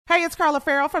Hey, it's Carla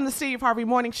Farrell from the Steve Harvey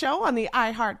Morning Show on the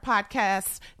iHeart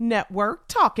Podcast Network,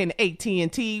 talking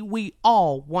AT&T. We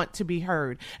all want to be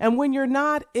heard. And when you're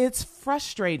not, it's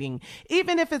frustrating.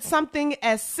 Even if it's something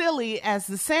as silly as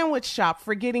the sandwich shop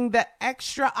forgetting the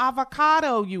extra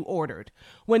avocado you ordered.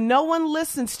 When no one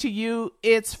listens to you,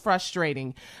 it's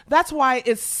frustrating. That's why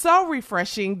it's so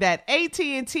refreshing that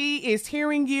AT&T is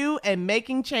hearing you and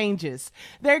making changes.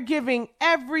 They're giving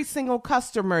every single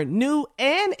customer, new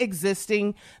and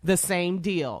existing, the same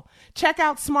deal. Check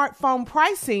out smartphone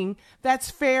pricing that's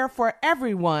fair for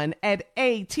everyone at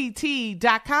att.com/best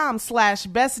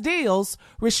deals.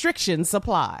 Restrictions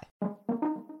apply.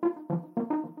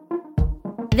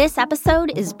 This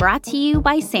episode is brought to you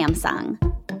by Samsung.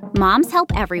 Moms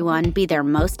help everyone be their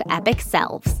most epic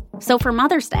selves. So for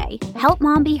Mother's Day, help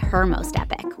mom be her most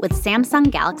epic with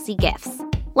Samsung Galaxy gifts.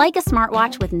 Like a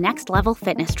smartwatch with next-level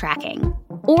fitness tracking.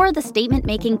 Or the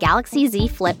statement-making Galaxy Z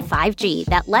Flip 5G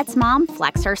that lets mom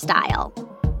flex her style.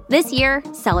 This year,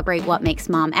 celebrate what makes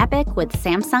mom epic with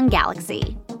Samsung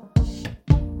Galaxy.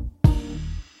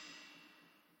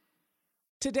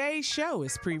 Today's show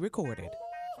is pre-recorded.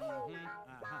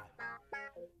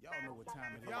 Y'all know what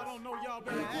time it is. Y'all don't know, y'all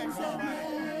better ask somebody.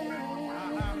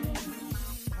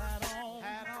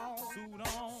 Hat on, suit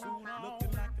on,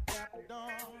 looking like a dapper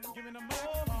dog, giving them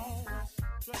all on,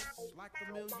 dressed like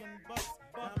 $1 million,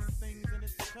 diamond things in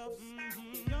its cups.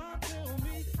 Y'all tell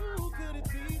me who could it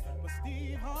be but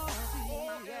Steve Harvey?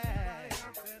 Oh yeah,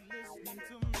 they're listening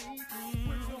to me.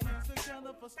 Put your hands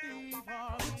together for Steve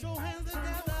Harvey. Put your hands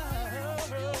together.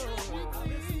 Steve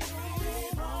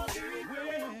Harvey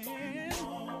will.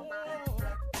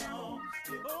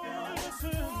 Oh, listen,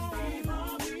 Steve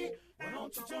Harvey, why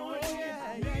don't you join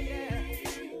in? Yeah.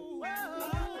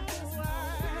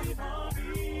 Steve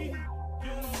Harvey,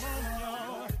 get them on,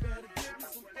 y'all. Better give me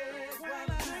some eggs while I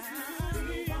listen.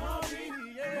 Steve Harvey,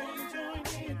 yeah, join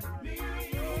in with me.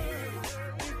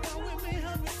 If you're with me,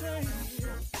 help me say,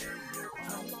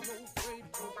 turn your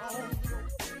radio on.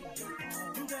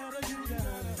 You gotta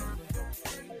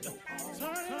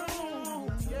turn it on,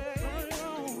 yeah.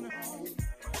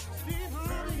 Steve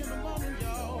Harvey in the morning,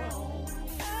 y'all.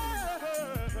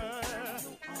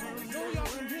 Know y'all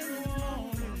can hear me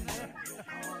morning.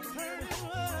 Turn it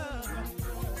up.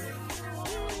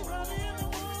 Steve Harvey in the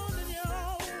morning,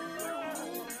 y'all.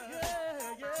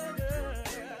 Yeah. Turn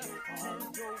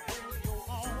your radio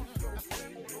on.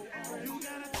 You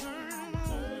gotta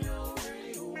turn your radio on.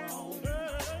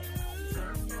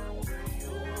 Turn your radio on.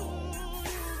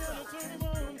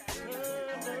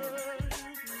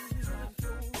 You gotta turn it on.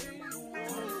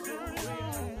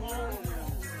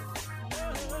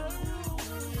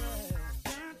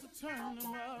 Turn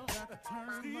them up,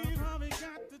 Steve Harvey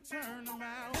got to turn them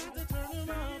out. Got to turn them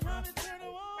up, Harvey turn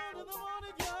them on to the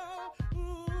morning, y'all.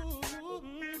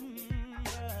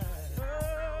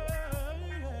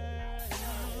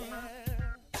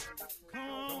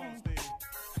 Come on, Steve.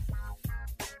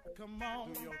 Come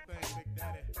on, do your thing, Big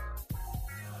Daddy.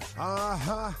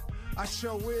 I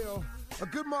sure will.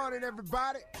 Good morning,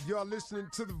 everybody. You're listening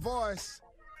to The Voice.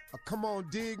 Come on,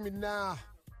 dig me now.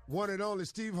 One and only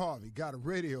Steve Harvey got a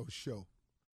radio show.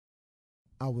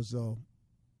 I was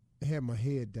had my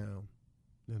head down,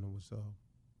 and I was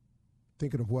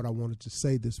thinking of what I wanted to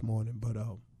say this morning, but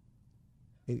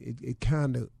it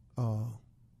kind of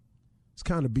it's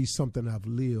kind of be something I've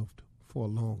lived for a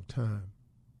long time,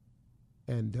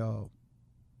 and for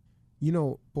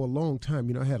a long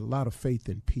time, I had a lot of faith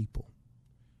in people.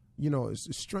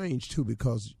 It's strange too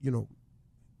because my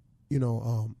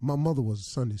mother was a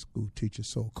Sunday school teacher,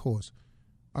 so of course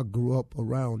I grew up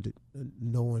around it,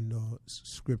 knowing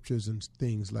scriptures and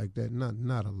things like that.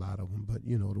 Not a lot of them, but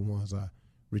the ones I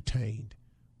retained.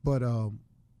 But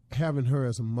having her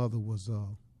as a mother was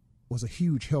a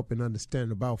huge help in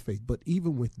understanding about faith. But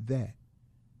even with that,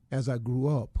 as I grew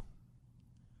up,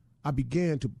 I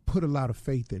began to put a lot of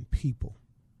faith in people.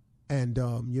 And,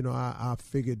 I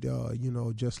figured,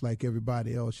 just like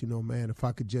everybody else, man, if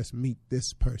I could just meet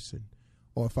this person,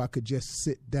 or if I could just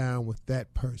sit down with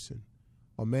that person,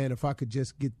 or, man, if I could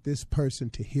just get this person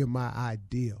to hear my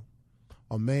idea,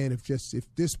 or, man, if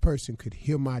this person could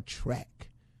hear my track,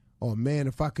 or, man,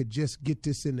 if I could just get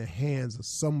this in the hands of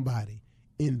somebody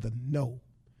in the know.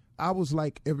 I was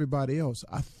like everybody else.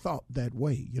 I thought that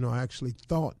way. I actually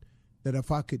thought that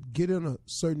if I could get in a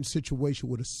certain situation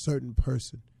with a certain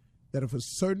person, that if a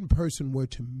certain person were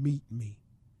to meet me,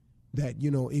 that,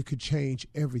 it could change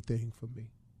everything for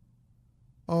me.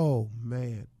 Oh,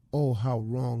 man. Oh, how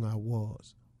wrong I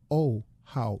was. Oh,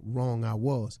 how wrong I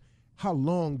was. How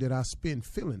long did I spend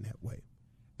feeling that way?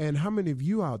 And how many of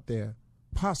you out there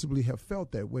possibly have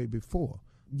felt that way before?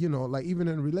 like even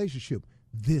in a relationship,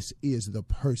 this is the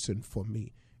person for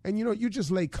me. And, you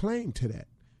just lay claim to that.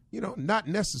 Not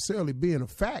necessarily being a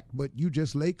fact, but you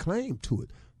just lay claim to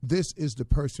it. This is the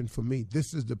person for me.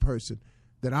 This is the person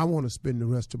that I want to spend the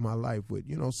rest of my life with.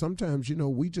 Sometimes,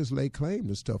 we just lay claim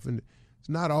to stuff, and it's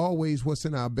not always what's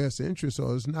in our best interest,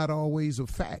 or it's not always a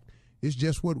fact. It's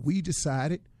just what we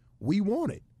decided we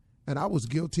wanted. And I was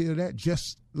guilty of that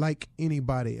just like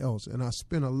anybody else. And I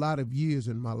spent a lot of years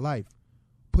in my life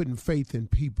putting faith in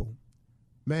people.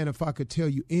 Man, if I could tell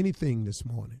you anything this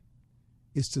morning,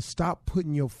 it's to stop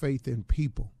putting your faith in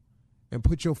people and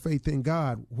put your faith in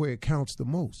God where it counts the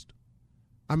most.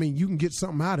 I mean, you can get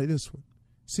something out of this one.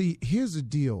 See, here's the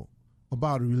deal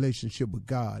about a relationship with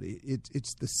God.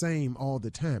 It's the same all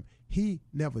the time. He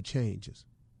never changes.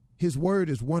 His word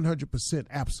is 100%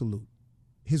 absolute.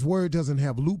 His word doesn't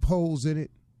have loopholes in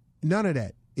it. None of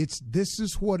that. This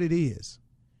is what it is.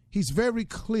 He's very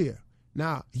clear.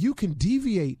 Now, you can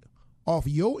deviate off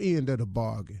your end of the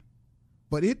bargain,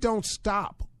 but it don't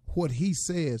stop what he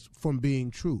says from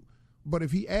being true. But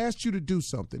if he asks you to do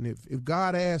something, if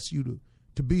God asks you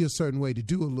to be a certain way, to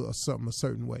do something a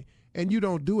certain way, and you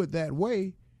don't do it that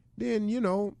way, then,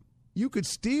 you could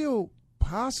still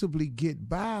possibly get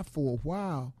by for a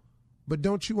while. But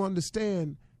don't you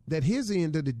understand that his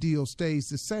end of the deal stays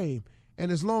the same?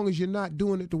 And as long as you're not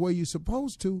doing it the way you're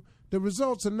supposed to, the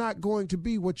results are not going to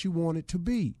be what you want it to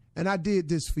be. And I did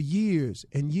this for years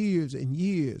and years and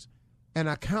years. And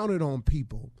I counted on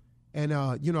people. And,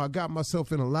 I got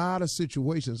myself in a lot of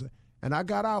situations. And I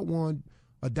got out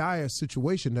a dire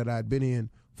situation that I'd been in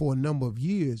for a number of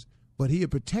years. But he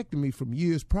had protected me from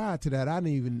years prior to that. I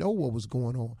didn't even know what was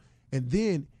going on. And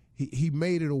then he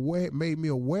made me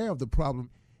aware of the problem.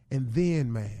 And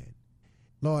then, man,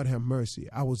 Lord have mercy,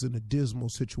 I was in a dismal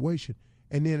situation.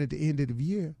 And then at the end of the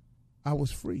year, I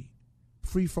was free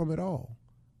from it all.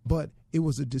 But it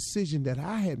was a decision that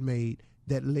I had made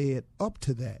that led up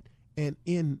to that. And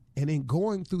in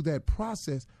going through that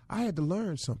process, I had to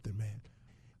learn something, man.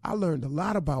 I learned a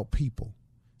lot about people.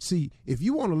 See, if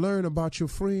you want to learn about your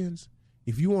friends,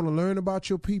 if you want to learn about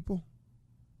your people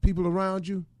around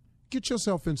you, get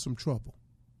yourself in some trouble.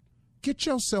 Get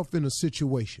yourself in a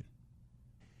situation.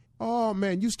 Oh,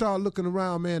 man, you start looking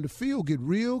around, man, the field get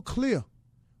real clear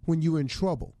when you're in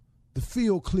trouble. The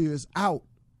field clears out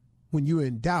when you're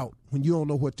in doubt, when you don't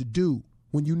know what to do,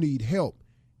 when you need help.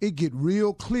 It get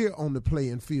real clear on the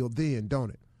playing field then,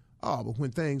 don't it? Oh, but when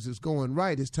things is going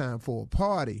right, it's time for a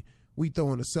party. We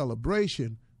throwing a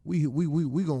celebration. We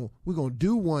gonna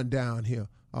do one down here.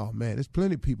 Oh man, there's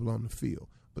plenty of people on the field.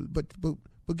 But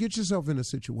get yourself in a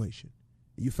situation.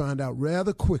 You find out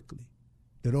rather quickly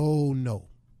that oh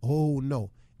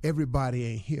no, everybody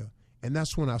ain't here. And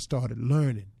that's when I started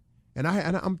learning. And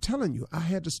I'm telling you, I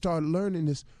had to start learning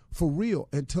this for real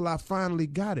until I finally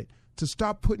got it. To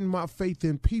stop putting my faith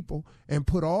in people and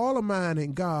put all of mine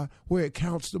in God where it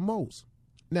counts the most.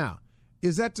 Now,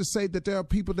 is that to say that there are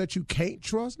people that you can't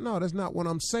trust? No, that's not what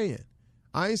I'm saying.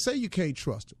 I ain't say you can't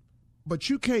trust them, but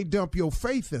you can't dump your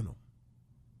faith in them.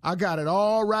 I got it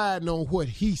all riding on what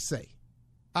he say.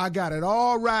 I got it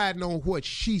all riding on what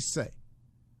she say.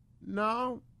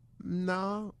 No.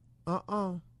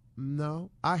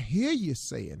 I hear you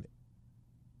saying it.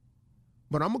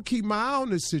 But I'm going to keep my eye on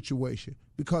this situation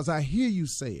because I hear you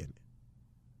saying it.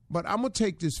 But I'm going to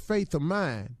take this faith of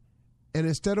mine, and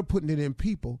instead of putting it in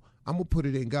people, I'm going to put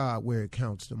it in God where it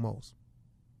counts the most.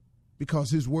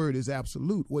 Because his word is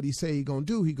absolute. What he say he going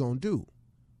to do, he going to do.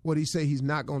 What he say he's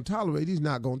not going to tolerate, he's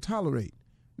not going to tolerate.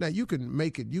 Now, you can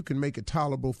make it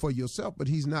tolerable for yourself, but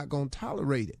he's not going to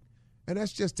tolerate it. And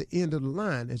that's just the end of the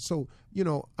line. And so,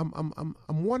 I'm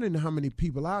wondering how many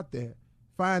people out there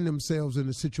find themselves in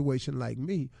a situation like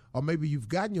me, or maybe you've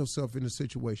gotten yourself in a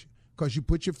situation because you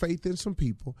put your faith in some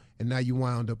people and now you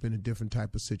wound up in a different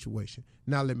type of situation.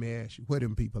 Now let me ask you, where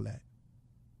them people at?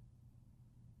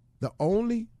 The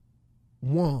only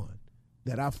one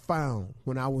that I found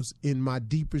when I was in my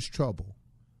deepest trouble,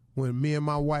 when me and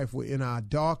my wife were in our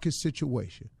darkest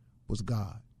situation, was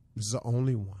God. This is the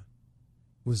only one.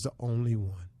 Was the only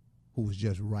one who was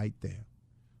just right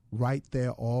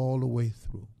there all the way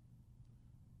through.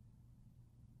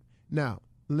 Now,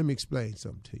 let me explain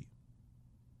something to you.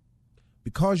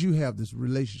 Because you have this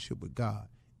relationship with God,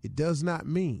 it does not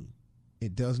mean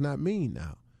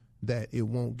now that it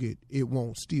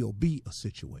won't still be a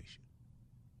situation.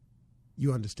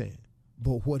 You understand?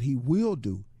 But what he will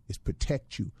do is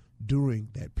protect you during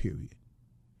that period.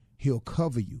 He'll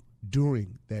cover you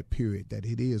during that period that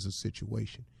it is a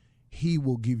situation. He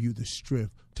will give you the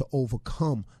strength to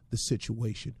overcome the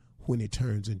situation when it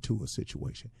turns into a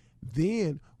situation.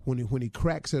 Then when he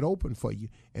cracks it open for you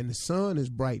and the sun is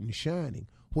bright and shining,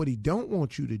 what he don't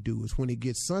want you to do is when it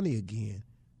gets sunny again,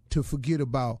 to forget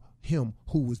about him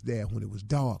who was there when it was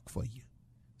dark for you.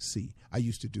 See, I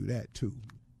used to do that too.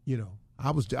 You know,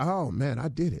 I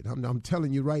did it. I'm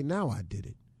telling you right now, I did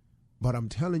it. But I'm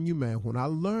telling you, man, when I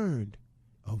learned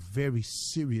a very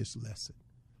serious lesson,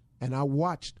 and I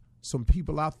watched some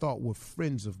people I thought were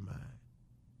friends of mine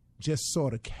just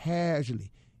sort of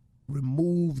casually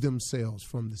remove themselves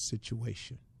from the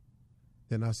situation,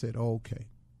 then I said, okay.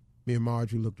 Me and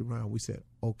Marjorie looked around. We said,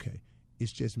 okay,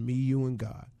 it's just me, you, and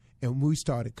God. And we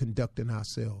started conducting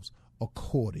ourselves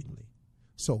accordingly.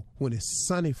 So when it's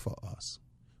sunny for us,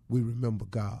 we remember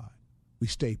God. We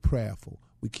stay prayerful.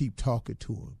 We keep talking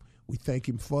to him. We thank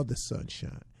him for the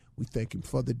sunshine. We thank him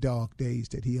for the dark days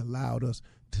that he allowed us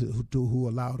who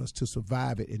allowed us to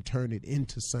survive it and turn it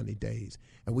into sunny days.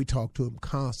 And we talk to him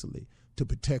constantly to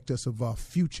protect us of our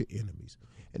future enemies.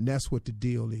 And that's what the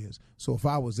deal is. So if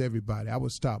I was everybody, I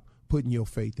would stop putting your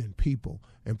faith in people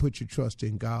and put your trust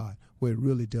in God, where it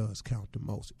really does count the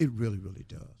most. It really, really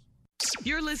does.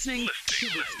 You're listening to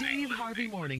the Steve Harvey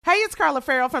Morning. Hey, it's Carla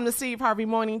Farrell from the Steve Harvey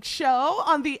Morning Show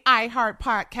on the iHeart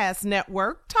Podcast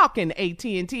Network, talking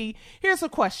AT&T. Here's a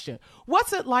question.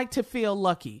 What's it like to feel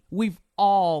lucky? We've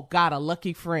all got a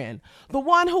lucky friend. The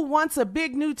one who wants a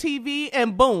big new TV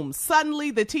and boom, suddenly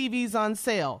the TV's on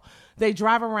sale. They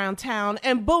drive around town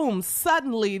and boom,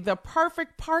 suddenly the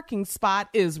perfect parking spot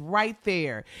is right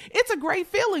there. It's a great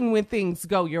feeling when things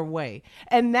go your way.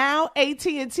 And now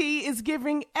AT&T is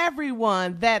giving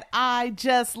everyone that I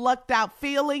just lucked out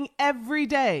feeling every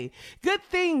day. Good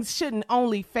things shouldn't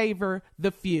only favor the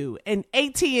few, and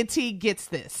AT&T gets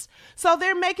this. So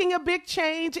they're making a big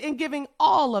change in giving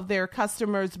all of their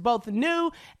customers, both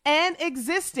new and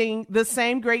existing, the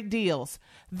same great deals.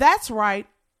 That's right,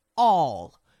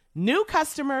 all. New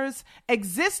customers,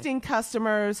 existing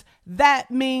customers,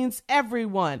 that means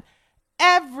everyone,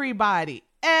 everybody.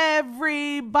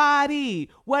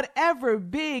 Whatever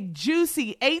big,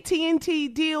 juicy AT&T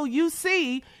deal you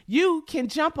see, you can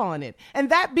jump on it. And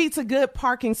that beats a good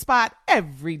parking spot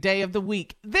every day of the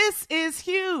week. This is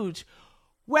huge.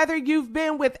 Whether you've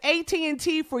been with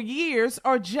AT&T for years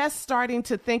or just starting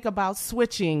to think about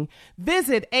switching,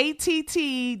 visit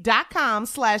att.com/best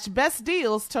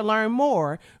deals to learn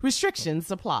more.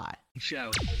 Restrictions apply.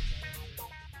 Show.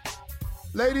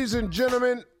 Ladies and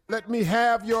gentlemen, let me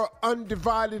have your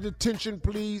undivided attention,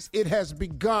 please. It has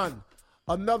begun.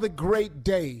 Another great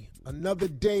day. Another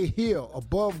day here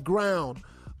above ground.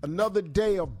 Another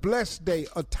day, a blessed day.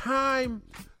 A time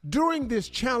during this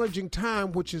challenging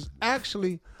time, which is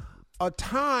actually a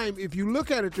time, if you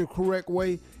look at it the correct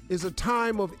way, is a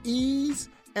time of ease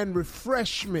and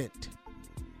refreshment.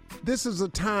 This is a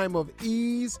time of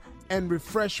ease and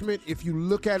refreshment if you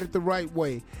look at it the right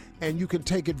way. And you can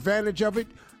take advantage of it.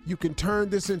 You can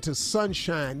turn this into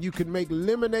sunshine. You can make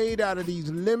lemonade out of these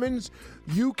lemons.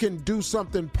 You can do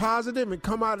something positive and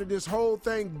come out of this whole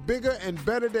thing bigger and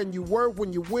better than you were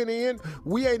when you went in.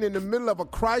 We ain't in the middle of a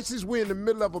crisis. We're in the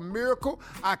middle of a miracle.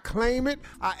 I claim it.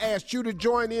 I asked you to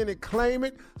join in and claim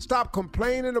it. Stop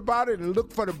complaining about it and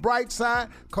look for the bright side,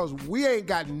 because we ain't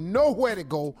got nowhere to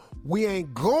go. We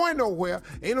ain't going nowhere.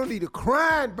 Ain't no need to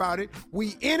cry about it.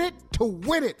 We in it to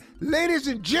win it. Ladies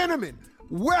and gentlemen,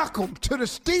 welcome to the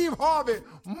Steve Harvey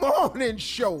Morning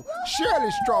Show. Shirley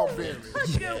Strawberry.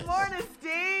 Good morning,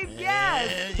 Steve.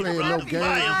 Yes. Playing no games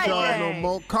with y'all no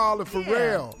more. Carla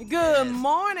Farrell. Good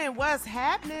morning. What's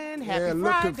happening? Happy Friday.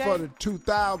 Looking for the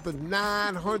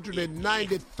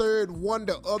 2,993rd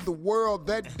wonder of the world,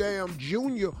 that damn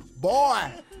junior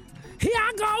boy. Here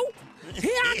I go.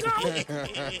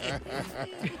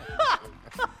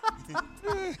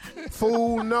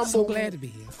 Fool number So glad to be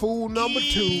here. Fool number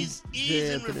Ease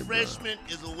two. and refreshment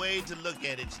is a way to look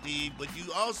at it, Steve, but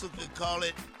you also could call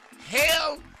it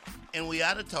hell and we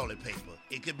out of toilet paper.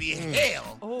 It could be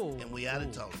hell and we out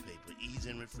of toilet paper. Ease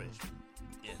and refreshment.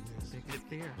 Yeah.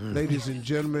 Ladies and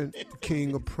gentlemen,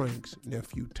 king of pranks,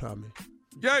 nephew Tommy.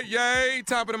 Yay,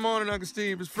 top of the morning, Uncle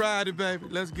Steve. It's Friday, baby.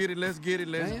 Let's get it.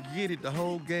 The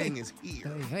whole gang is here.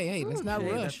 Hey, let's not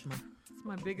rush. That's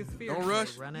my biggest fear. Don't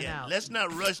rush. Running Yeah, out. let's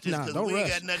not rush this because don't we ain't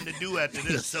rush. got nothing to do after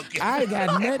this, okay? I ain't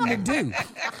got nothing to do.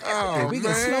 Oh, We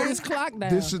can slow this clock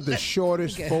down. This is the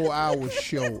shortest 4-hour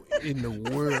show in the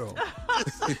world.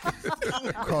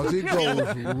 Because it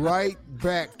goes right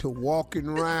back to walking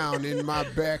around in my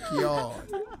backyard.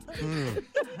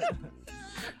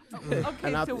 Okay,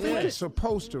 And I so think what? it's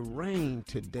supposed to rain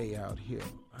today out here.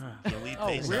 So we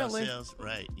pace really? ourselves.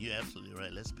 Right. You're absolutely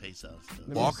right. Let's pace ourselves.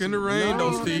 Walk in the rain,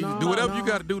 though, Steve. Do whatever you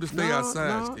got to do to stay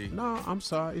outside, Steve. No, I'm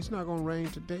sorry. It's not going to rain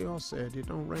today or Saturday. It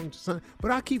don't rain to Sunday.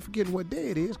 But I keep forgetting what day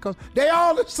it is because they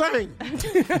all the same.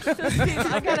 So, Steve,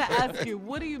 I got to ask you,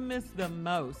 what do you miss the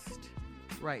most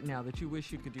right now that you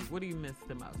wish you could do? What do you miss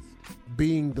the most?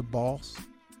 Being the boss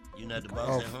You're not the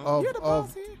boss at home? You're the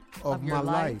boss here. of your my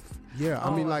life? life. Yeah,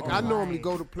 I mean, like I normally life.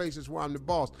 go to places where I'm the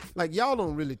boss. Like y'all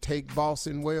don't really take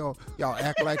bossing well. Y'all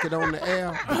act like it on the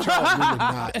air, but y'all really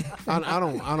not.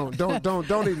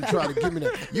 Don't even try to give me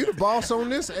that. You the boss on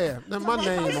this air. Now my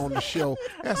name on the show.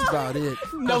 That's about it.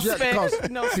 No spec.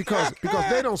 Because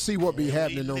they don't see what be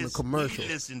happening on the commercial.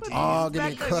 Listen to you.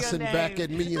 Arguing, Respect your cussing name. back at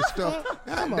me and stuff.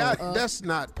 That's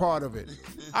not part of it.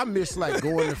 I miss like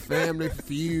going to Family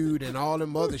Feud and all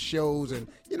them other shows, and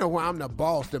you know where I'm the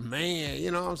boss, the man.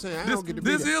 You know what I'm saying? I don't get to be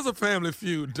This that. is a family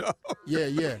feud, dog.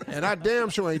 Yeah. And I damn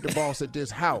sure ain't the boss at this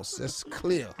house. That's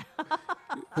clear.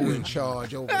 Who in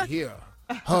charge over here?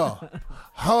 Her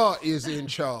is in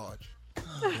charge.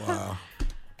 Wow.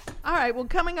 All right, well,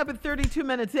 coming up at 32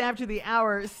 minutes after the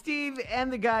hour, Steve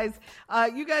and the guys,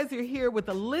 you guys are here with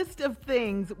a list of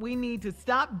things we need to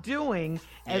stop doing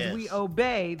as we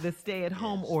obey the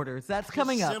stay-at-home orders. That's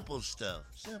coming up Simple stuff.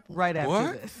 Simple. right after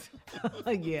What? this.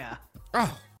 Yeah.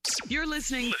 You're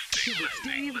listening to the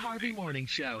Steve Harvey Morning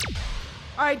Show.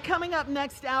 All right, coming up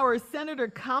next hour, Senator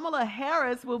Kamala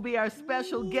Harris will be our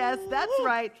special guest. That's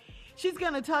right. She's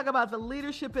going to talk about the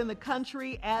leadership in the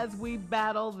country as we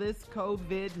battle this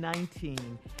COVID-19.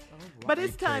 But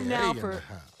it's time now for...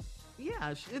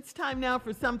 Yeah, it's time now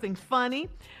for something funny.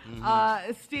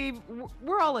 Steve,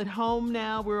 we're all at home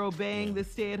now. We're obeying the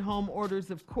stay-at-home orders,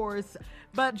 of course.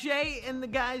 But Jay and the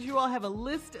guys, you all have a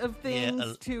list of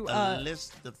things to... a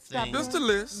list of things Just a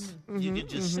list. you can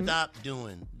just stop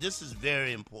doing. This is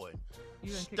very important.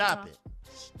 You gonna kick Stop it it.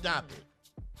 Stop it.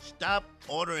 Stop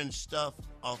ordering stuff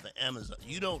off of Amazon.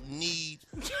 You don't need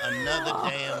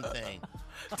another damn thing.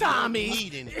 Tommy.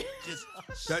 You don't need any. Just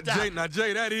That stop.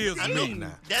 Jay, that is I me know.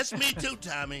 now. That's me too,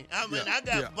 Tommy. I mean, I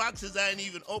got yeah. boxes I ain't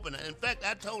even opened. In fact,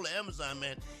 I told the Amazon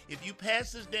man, if you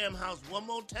pass this damn house one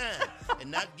more time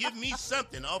and not give me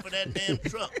something off of that damn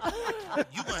truck,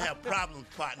 you're going to have problems,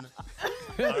 partner.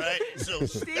 All right? So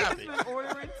stop it. been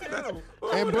ordering too.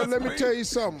 But let me tell you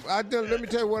something. Let me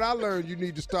tell you what I learned you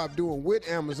need to stop doing with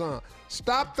Amazon.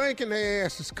 Stop thinking their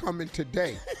ass is coming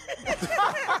today.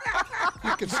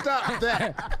 You can stop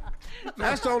that.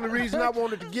 That's the only reason I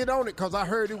wanted to get on it, because I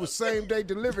heard it was same-day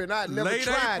delivery, and I never Late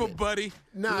tried April, it. buddy.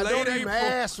 Nah, Late don't even April.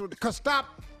 ask. Because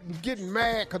stop getting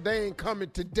mad because they ain't coming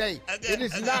today. It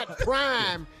is not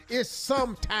Prime. It's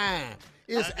sometime.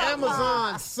 It's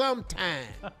Amazon sometime.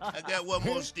 I got one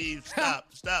more, Steve. Stop.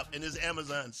 And it's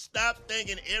Amazon. Stop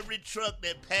thinking every truck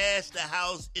that passed the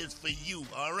house is for you,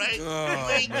 all right? Oh,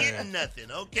 you ain't man. getting nothing,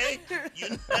 okay? You're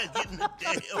not getting a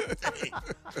damn thing.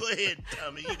 Go ahead,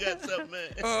 Tommy. You got something, man?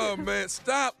 Oh man,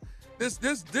 stop.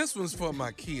 This one's for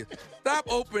my kids. Stop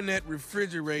opening that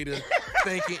refrigerator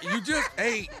thinking you just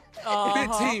ate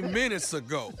 15 minutes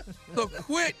ago. So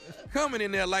quit coming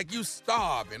in there like you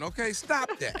starving, okay?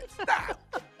 Stop that. Stop.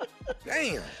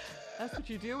 Damn. That's what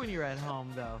you do when you're at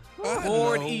home, though.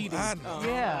 Bored eating. I know.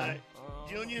 Yeah.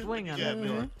 Junior, Swing what on you got, it.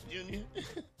 man? Junior?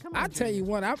 I tell you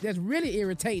what, that's really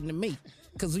irritating to me.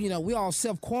 Because, you know, we all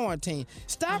self-quarantine.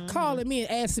 Stop calling me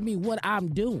and asking me what I'm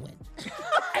doing.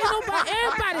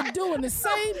 Everybody doing the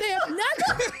same damn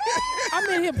nothing. I'm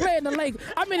in here playing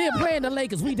the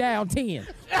Lakers. We down 10.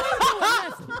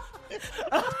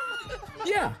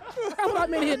 Yeah, that's what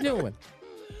I'm in here doing.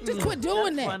 Just quit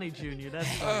doing That's that. funny, Junior. That's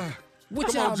funny. What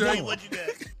Come on, y'all Jay. doing? What you got?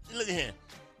 Look at here.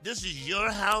 This is your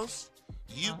house.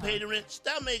 You pay the rent.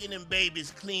 Stop making them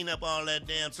babies clean up all that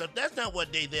damn stuff. That's not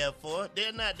what they there for.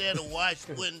 They're not there to wash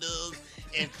windows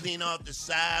and clean off the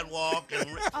sidewalk. And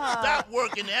stop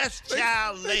working. That's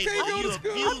child labor. You I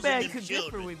abusing beg them to differ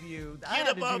children. with you. I Get had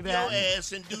up to do off your that.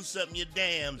 ass and do something your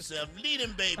damn self. Leave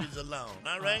them babies alone,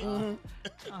 all right?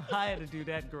 I had to do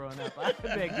that growing up. I beg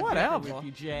to differ Whatever. with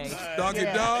you, Jay. Doggy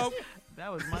dog. That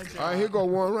was my job. All right, here go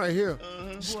one right here.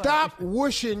 Stop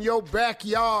wishing your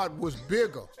backyard was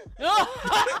bigger.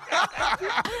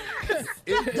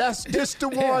 That's just the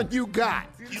one you got.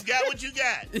 You got what you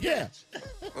got. Yeah.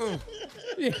 Man,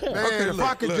 Okay, if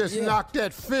I could look. just knock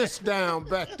that fence down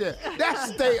back there.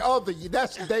 That's their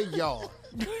yard.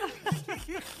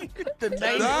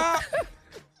 Stop.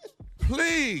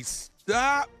 Please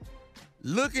stop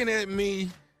looking at me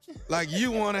like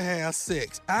you want to have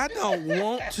sex. I don't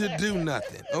want to do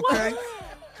nothing, okay?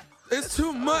 It's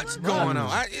too much going on.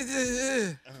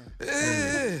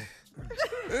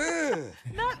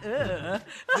 Not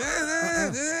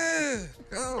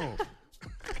Go.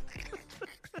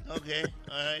 Okay,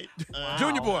 all right.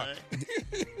 Junior boy. All right.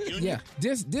 Yeah,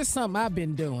 this something I've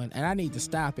been doing, and I need to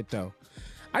stop it though.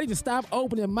 I need to stop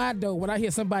opening my door when I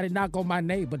hear somebody knock on my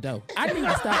neighbor door. I need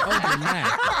to stop opening mine.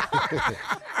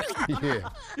 Yeah.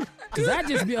 Cause I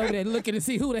just be over there looking to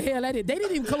see who the hell that is. They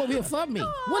didn't even come over here for me.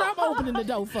 What I'm opening the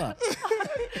door for?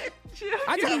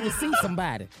 I just need to see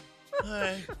somebody. All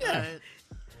right.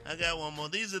 I got one more.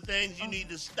 These are things you need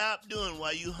to stop doing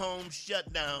while you home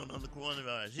shut down on the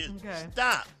coronavirus. Here,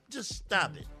 stop. Just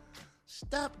stop it.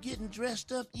 Stop getting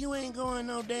dressed up. You ain't going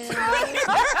no damn way.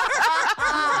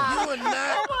 You are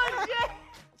not.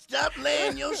 Stop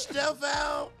laying your stuff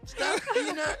out. Stop.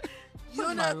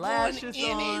 You're not going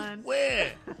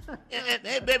anywhere. And,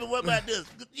 hey, baby, what about this?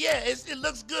 Yeah, it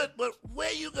looks good, but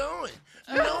where you going?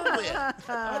 Nowhere.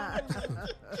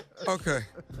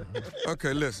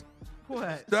 Okay, listen.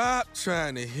 What? Stop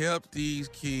trying to help these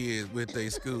kids with their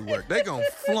schoolwork. They gonna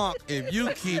flunk if you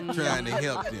keep trying to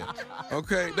help them.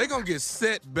 Okay? They gonna get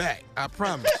set back. I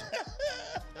promise you.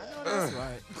 That's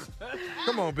right.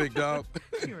 Come on, big dog.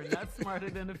 You're not smarter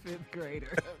than a fifth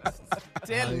grader.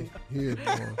 Here,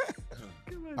 boy.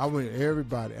 I want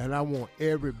everybody, and I want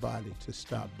everybody to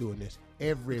stop doing this.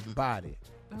 Everybody.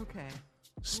 Okay.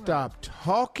 Stop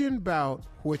talking about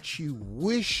what you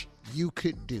wish you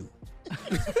could do.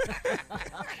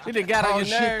 You done got on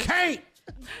your nerves. You can't.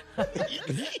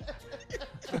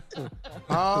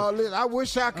 I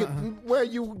wish I could. Well,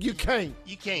 you can't.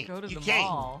 You can't. Go to you the can't.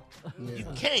 mall. Yeah. You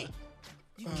can't.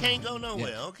 You can't go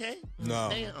nowhere, okay? No.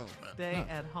 Stay at home. Stay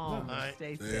at home. All right.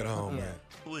 Stay Stay at home, man.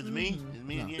 Who is me? Is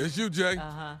me again? It's you, Jay.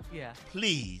 Yeah.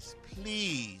 Please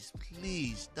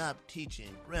stop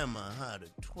teaching grandma how to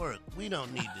twerk. We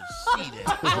don't need to see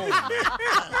that. Oh my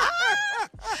God.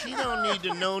 She don't need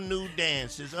to know new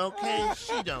dances, okay?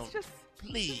 She don't.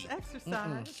 Please.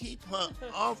 Exercise. Keep her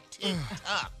off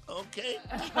TikTok, okay?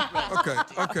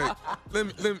 Okay.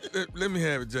 Let me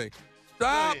have it, Jay.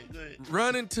 Stop Go ahead.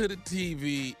 running to the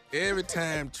TV every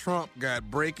time Trump got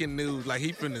breaking news, like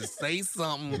he finna say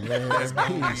something that's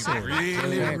gonna be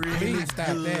really Please stop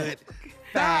good. that.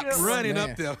 Stop Facts. running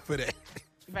Man. up there for that.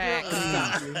 Facts.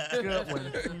 Good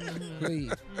one.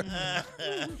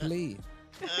 Please.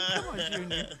 Come on,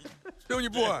 Junior. Junior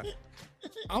boy.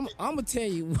 I'm gonna tell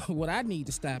you what I need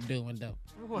to stop doing though.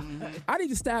 What? I need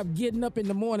to stop getting up in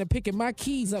the morning picking my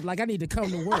keys up like I need to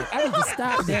come to work. I need to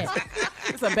stop that.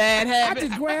 It's a bad I habit.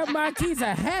 just grab my keys. I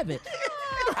have it.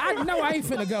 I know I ain't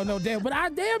finna go no damn, but I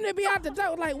damn near be out the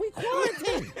door like we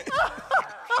quarantined.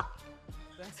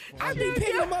 I be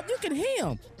picking them up. You can hear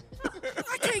them.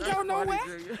 I can't go nowhere.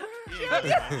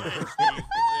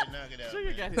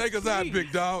 Take us out,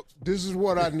 big dog. This is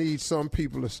what I need some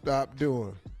people to stop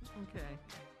doing. Okay.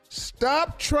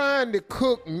 Stop trying to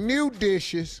cook new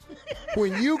dishes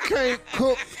when you can't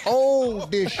cook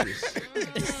old dishes.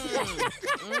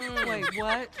 Wait,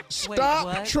 what?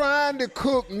 Stop trying to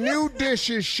cook new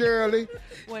dishes, Shirley.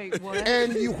 Wait, what?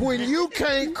 And when you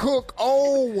can't cook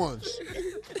old ones.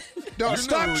 Don't You know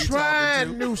stop who he trying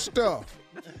talking to. new stuff.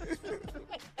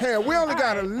 Hell, we only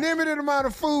got a limited amount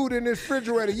of food in this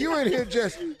refrigerator. You in here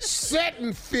just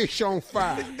setting fish on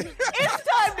fire. It's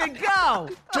time to go.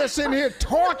 Just in here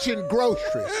torching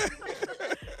groceries.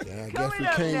 Yeah, I guess Coming we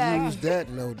up can't next. use that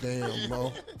no damn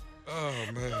more. Oh,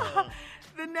 man.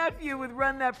 The nephew with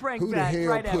Run That Prank Who the Back hell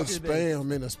right put after this.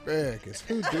 spam in asparagus?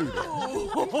 Who do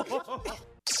that?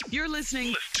 You're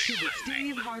listening to the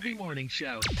Steve Harvey Morning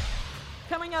Show.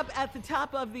 Coming up at the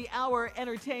top of the hour,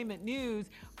 entertainment news.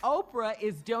 Oprah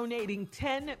is donating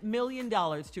 $10 million to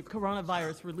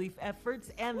coronavirus relief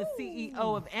efforts, and the CEO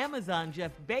of Amazon,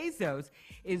 Jeff Bezos,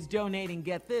 is donating,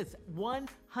 get this,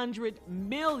 $100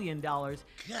 million to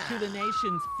the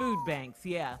nation's food banks.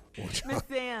 Yeah. Miss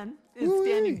Ann is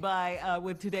standing by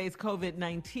with today's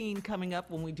COVID-19 coming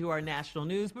up when we do our national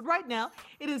news. But right now,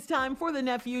 it is time for the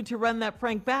nephew to run that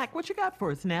prank back. What you got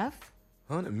for us, Neff?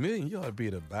 100 million, you ought to be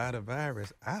to buy the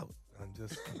virus out. I'm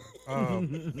just,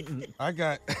 I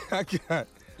got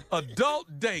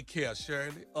adult daycare,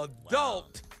 Shirley.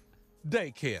 Adult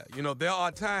daycare. You know, there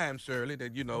are times, Shirley,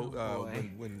 that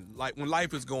when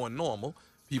life is going normal,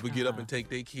 people get up and take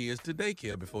their kids to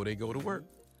daycare before they go to work.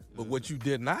 But what you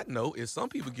did not know is some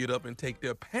people get up and take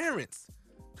their parents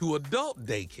to adult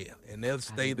daycare, and they'll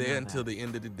stay there until the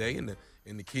end of the day, and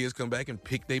the kids come back and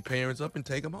pick their parents up and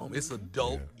take them home. It's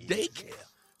adult daycare.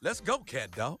 Let's go,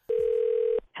 cat dog.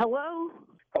 Hello?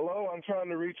 Hello, I'm trying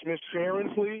to reach Miss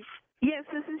Sharon, please. Yes,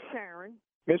 this is Sharon.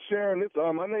 Miss Sharon,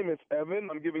 my name is Evan.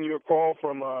 I'm giving you a call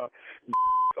from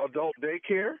adult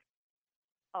daycare.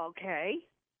 Okay.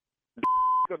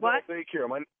 Adult Daycare.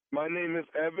 My name is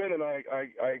Evan, and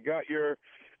I got your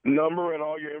number and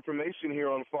all your information here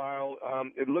on file.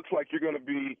 It looks like you're going to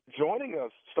be joining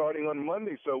us starting on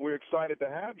Monday, so we're excited to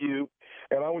have you.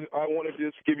 And I wanted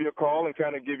to just give you a call and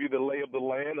kind of give you the lay of the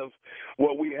land of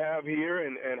what we have here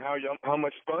and how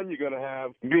much fun you're going to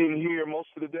have being here most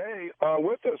of the day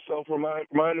with us. So from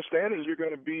my understanding, you're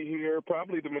going to be here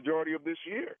probably the majority of this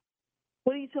year.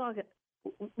 What are you talking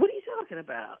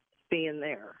about? Being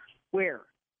there? Where?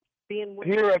 Being where?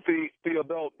 Here at the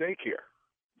adult daycare.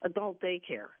 Adult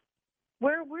daycare.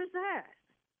 Where's that?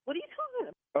 What are you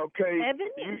talking about? Okay. Evan?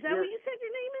 Is that what you said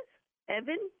your name is?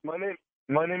 Evan?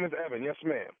 My name is Evan. Yes,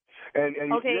 ma'am.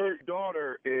 And okay. Your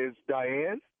daughter is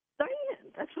Diane?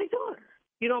 Diane. That's my daughter.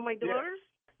 You know my daughter?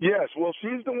 Yes. Well,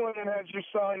 she's the one that has you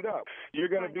signed up. You're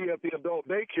going to be at the adult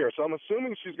daycare, so I'm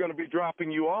assuming she's going to be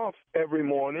dropping you off every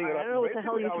morning. I don't know what the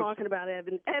hell you're talking about,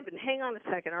 Evan. Evan, hang on a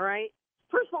second, all right?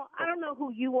 First of all, I don't know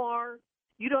who you are.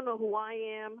 You don't know who I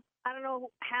am. I don't know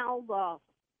how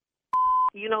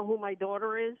you know who my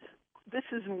daughter is. This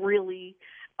is really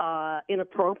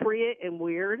inappropriate and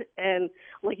weird. And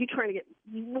like you trying to get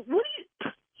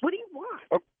what do you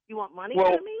want? You want money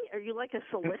from me? Are you like a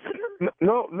solicitor?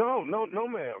 No,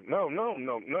 ma'am. No,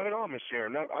 not at all, Miss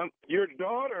Sharon. No, your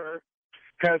daughter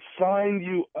has signed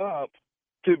you up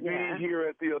to be here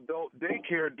at the adult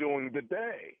daycare during the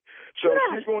day. So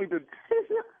she's going to.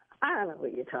 I don't know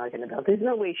what you're talking about. There's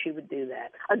no way she would do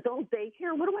that. Adult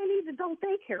daycare? What do I need adult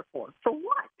daycare for? For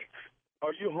what?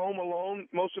 Are you home alone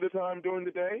most of the time during the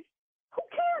day? Who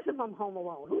cares if I'm home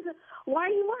alone? Why are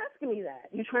you asking me that?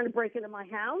 You trying to break into my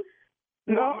house?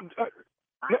 No.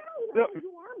 I don't know who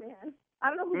you are, man. I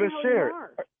don't know who the hell Sharon, you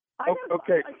are.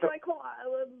 Okay.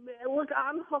 Look,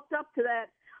 I'm hooked up to that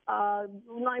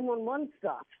 911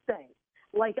 thing.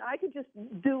 Like, I could just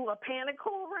do a panic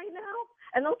call right now,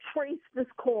 and they'll trace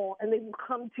this call, and they will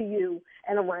come to you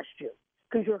and arrest you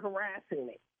because you're harassing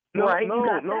me. No.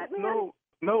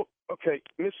 Okay,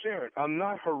 Miss Sharon, I'm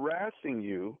not harassing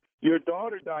you. Your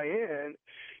daughter, Diane,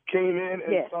 came in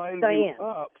and signed you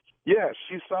up. Yes,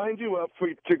 she signed you up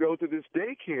to go to this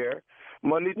daycare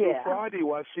Monday through Friday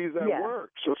while she's at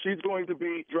work. So she's going to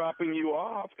be dropping you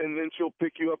off, and then she'll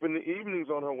pick you up in the evenings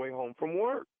on her way home from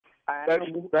work. I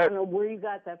don't know where you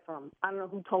got that from. I don't know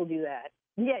who told you that.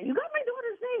 Yeah, you got my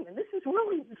daughter's name, and this is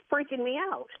really freaking me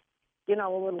out, a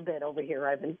little bit over here,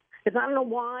 Evan. Because I don't know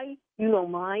why. You know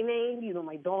my name. You know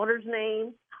my daughter's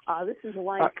name. This is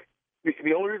like...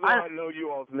 The only reason I know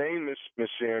you all's name, Miss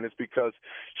Sharon, is because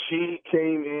she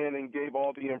came in and gave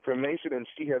all the information, and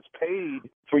she has paid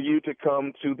for you to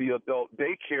come to the adult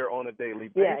daycare on a daily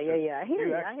basis. Yeah. I hear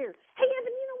you. Hey, Evan,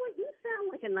 you know what? You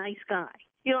sound like a nice guy.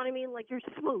 You know what I mean? Like, you're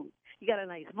smooth. You got a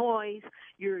nice voice.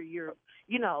 You're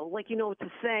like you know what to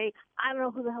say. I don't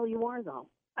know who the hell you are, though.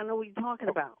 I don't know what you're talking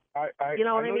about. You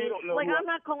know what I mean? Like, I'm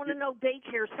not going to no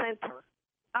daycare center.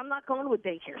 I'm not going to a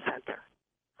daycare center.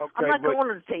 Okay, I'm not going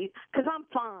to say, because I'm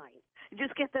fine.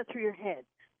 Just get that through your head.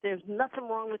 There's nothing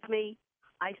wrong with me.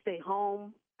 I stay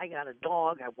home. I got a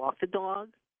dog. I walk the dog.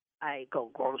 I go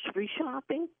grocery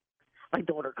shopping. My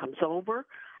daughter comes over.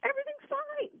 Everything's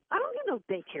fine. I don't need no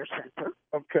daycare center.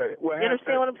 Okay. Well, you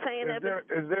understand what I'm saying, Evan?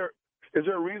 Is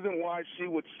there a reason why she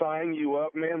would sign you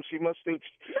up, ma'am? She must think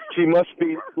she must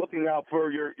be looking out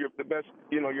for the best,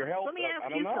 your health. Let me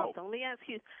ask you something. Let me ask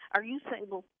you, are you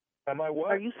single? Am I what?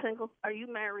 Are you single? Are you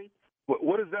married?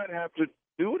 What does that have to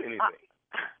do with anything?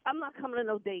 I'm not coming to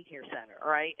no daycare center, all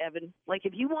right, Evan? Like,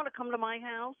 if you want to come to my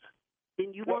house,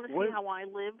 then you want to see how I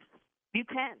live, you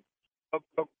can.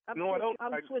 No, I don't.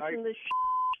 I'm switching this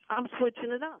I'm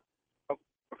switching it up.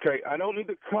 Okay, I don't need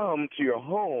to come to your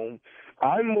home.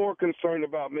 I'm more concerned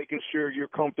about making sure you're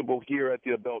comfortable here at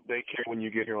the adult daycare when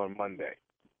you get here on Monday.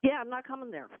 Yeah, I'm not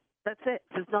coming there. That's it.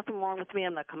 There's nothing wrong with me.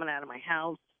 I'm not coming out of my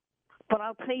house. But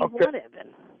I'll tell you what,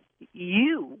 Evan,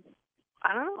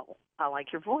 I don't know. I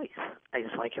like your voice. I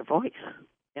just like your voice.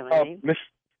 You know what I mean?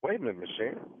 Wait a minute, Miss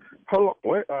Sharon. How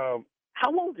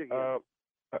old are you?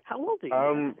 How old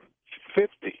are you?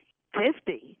 50.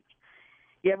 50?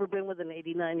 You ever been with an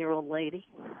 89-year-old lady?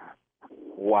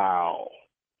 Wow.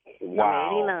 I'm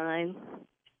 89,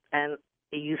 and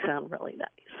you sound really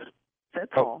nice.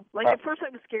 That's all. Like, at first I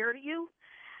was scared of you.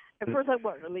 At first I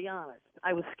was, I'll be honest.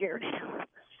 I was scared of you.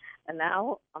 And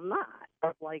now I'm not.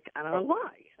 Like, I don't know why.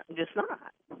 I'm just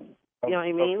not. You know what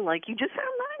I mean? Like, you just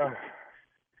sound nice.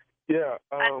 Yeah.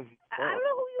 I don't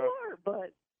know who you are,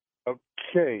 but...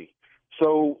 Okay.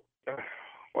 So,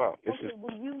 wow.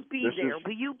 Will you be there?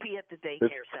 Will you be at the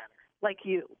daycare center? Like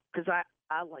you? Because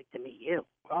I'd like to meet you.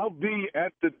 I'll be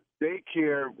at the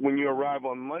daycare when you arrive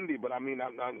on Monday, but I mean,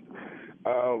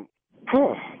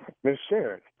 Oh, Miss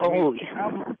Sharon. Oh,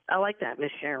 yeah. I like that,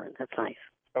 Miss Sharon. That's nice.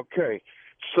 Okay.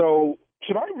 So,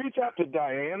 should I reach out to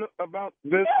Diane about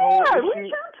this Yeah, whole issue?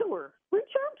 reach out to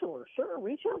her. Sure,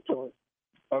 reach out to her.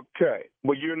 Okay.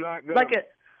 Well, you're not going to...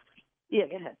 Yeah,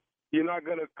 go ahead. You're not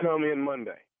going to come in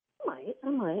Monday? I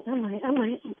might.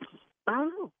 I don't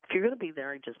know. If you're going to be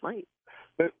there, I just might.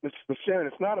 But Sharon,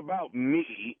 it's not about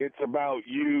me. It's about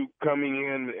you coming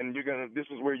in, and this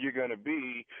is where you're going to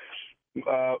be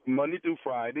Monday through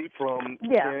Friday from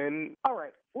 10. All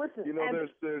right. Listen. You know,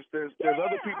 there's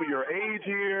other people your age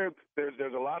here.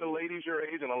 There's a lot of ladies your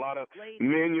age and a lot of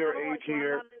men your age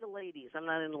here. I'm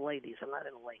not into ladies.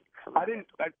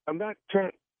 I'm not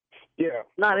trying. Yeah.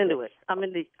 Not into it. I'm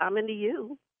into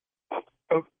you.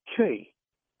 Okay.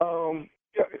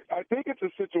 I think it's a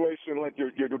situation like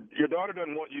your daughter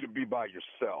doesn't want you to be by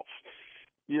yourself.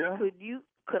 Yeah.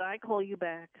 Could I call you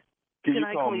back? Can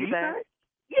I call you back?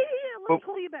 Yeah. Let me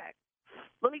call you back.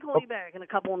 Let me call you back in a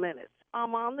couple of minutes.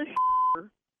 I'm on the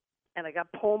and I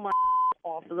got to pull my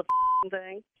off of the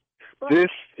thing.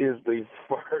 This is the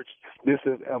first this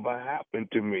has ever happened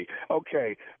to me.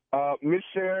 Okay, Miss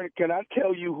Sharon, can I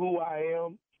tell you who I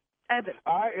am? Evan.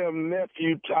 I am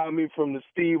nephew Tommy from the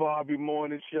Steve Harvey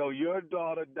Morning Show. Your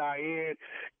daughter Diane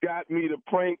got me to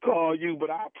prank call you, but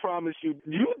I promise you,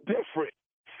 you're different.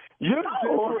 You're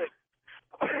different.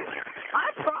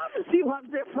 I promise you I'm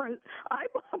different. I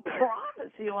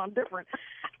promise you I'm different.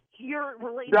 You're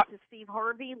related to Steve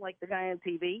Harvey, like the guy on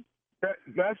TV?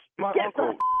 That's my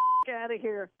uncle. Get the out of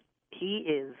here. He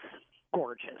is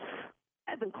gorgeous.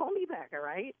 Evan, call me back, all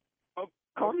right?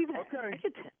 Call me back. Okay.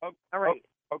 All right.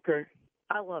 Okay.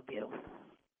 I love you.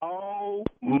 Oh,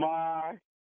 my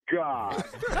God.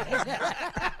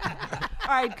 All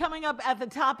right, coming up at the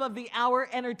top of the hour,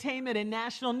 entertainment and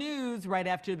national news right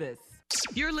after this.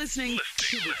 You're listening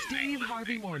to the Steve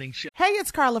Harvey Morning Show. Hey,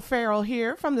 it's Carla Farrell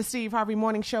here from the Steve Harvey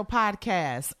Morning Show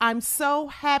podcast. I'm so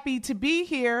happy to be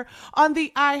here on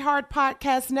the iHeart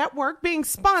Podcast Network, being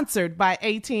sponsored by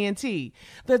AT&T.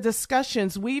 The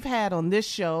discussions we've had on this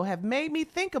show have made me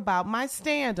think about my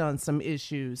stand on some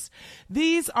issues.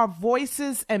 These are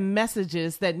voices and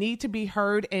messages that need to be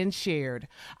heard and shared.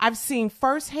 I've seen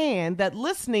firsthand that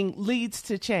listening leads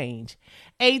to change.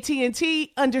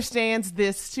 AT&T understands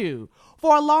this too.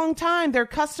 For a long time, their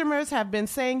customers have been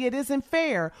saying it isn't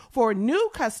fair for new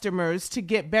customers to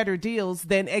get better deals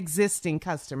than existing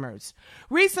customers.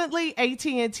 Recently,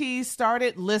 AT&T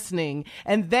started listening,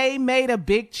 and they made a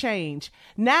big change.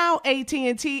 Now,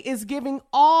 AT&T is giving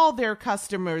all their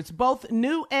customers, both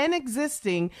new and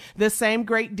existing, the same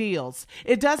great deals.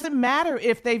 It doesn't matter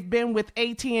if they've been with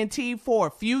AT&T for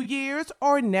a few years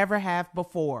or never have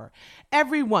before.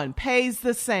 Everyone pays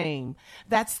the same.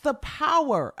 That's the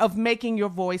power of making your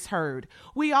voice heard.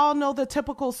 We all know the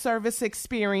typical service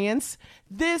experience.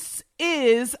 This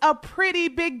is a pretty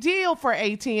big deal for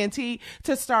AT&T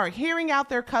to start hearing out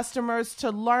their customers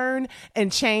to learn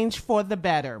and change for the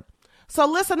better. So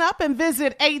listen up and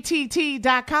visit att.com/best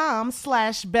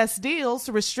deals.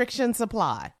 Restrictions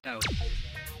apply.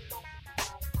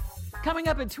 Coming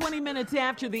up at 20 minutes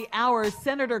after the hour,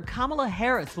 Senator Kamala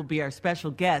Harris will be our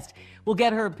special guest. We'll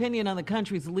get her opinion on the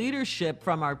country's leadership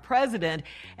from our president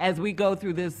as we go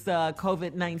through this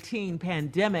COVID-19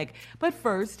 pandemic. But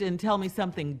first, and tell me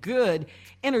something good,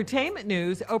 entertainment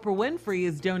news, Oprah Winfrey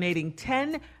is donating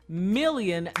 $10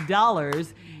 million.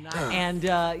 Nice. And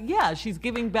she's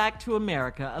giving back to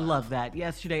America. I love that.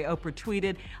 Yesterday, Oprah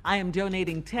tweeted, "I am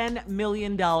donating $10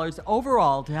 million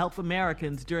overall to help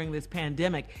Americans during this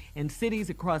pandemic in cities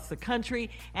across the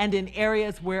country and in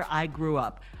areas where I grew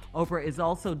up." Oprah is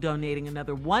also donating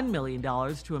another $1 million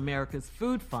to America's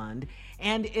Food Fund.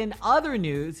 And in other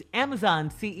news, Amazon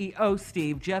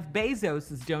CEO Jeff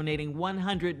Bezos is donating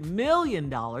 $100 million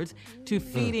to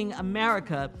Feeding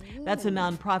America. That's a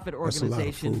nonprofit organization. That's a lot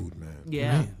of food, man.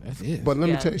 Yeah. Man, that's it. But let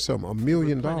me tell you something. $1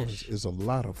 million is a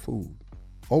lot of food.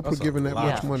 Oprah giving that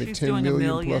much money, She's 10 doing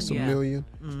million plus a yeah. million.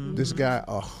 Mm-hmm. This guy,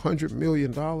 $100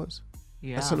 million.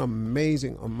 Yeah. That's an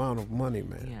amazing amount of money,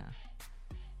 man. Yeah.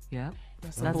 Yeah.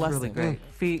 That's really great.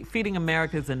 Feeding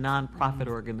America is a nonprofit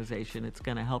organization. It's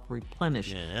going to help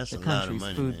replenish the country's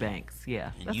food banks.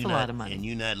 Yeah, and that's a lot of money. And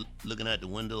you're not looking out the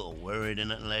window or worried or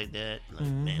nothing like that. Like,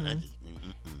 man,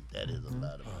 that is a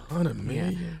lot of money. 100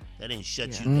 million. That didn't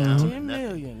shut you down. 10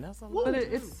 million. That's a lot. But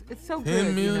it's so 10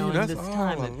 good, million, in that's this all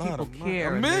time a Oh, that lot people of money.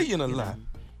 care. $1 million a lot.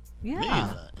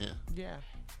 Yeah.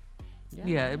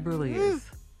 Yeah, it really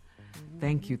is.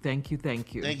 Thank you. Thank you. Do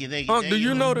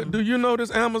you know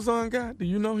this Amazon guy? Do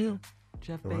you know him?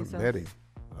 Jeff I Bezos? met him.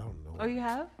 I don't know. Oh, you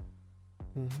have?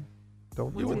 Mm-hmm.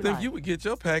 Don't You do would it. think you would get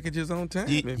your packages on time.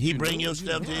 He bring your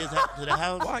stuff to the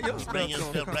house? Why your He bring your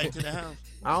stuff stuff right to the house?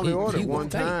 I only ordered one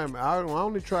would think. time. I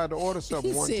only tried to order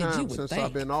something He one said you time would since think.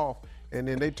 I've been off. And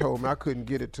then they told me I couldn't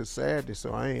get it till Saturday,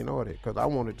 so I ain't ordered because I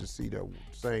wanted to see the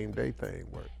same day thing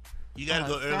work. You got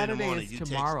to go early in the Saturday morning. is You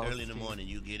tomorrow, text early in the Steve. morning,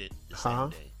 you get it the same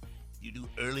day. You do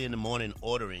early in the morning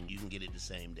ordering, you can get it the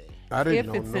same day. I didn't If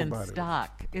know it's in nobody.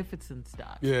 stock. If it's in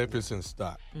stock. Yeah, if it's in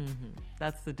stock.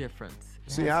 That's the difference.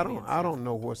 It See, has I to be in don't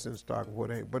know what's in stock and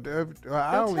what ain't. But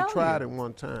I only tell tried you. it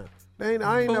one time. I ain't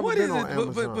But never what been is on it?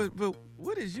 Amazon. But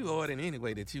what is you ordering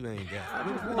anyway that you ain't got?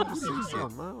 I wanted to see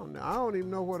something. I don't even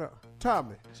know what.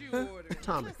 Tommy.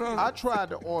 Tommy. I tried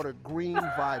to order green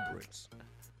vibrance.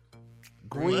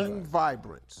 Green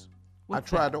vibrance. I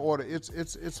tried to order. It's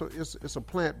a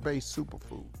plant-based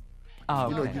superfood. Oh,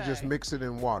 You know, okay. you just mix it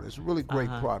in water. It's a really great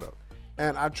product.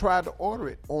 And I tried to order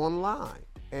it online,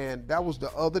 and that was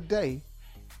the other day,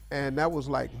 and that was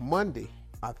like Monday,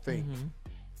 I think.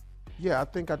 Yeah, I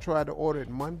think I tried to order it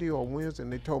Monday or Wednesday,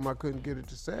 and they told me I couldn't get it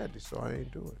to Saturday, so I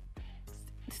ain't do it.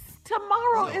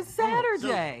 Tomorrow is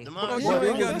Saturday. Tomorrow, You Well,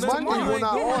 ain't it got was no Monday money. when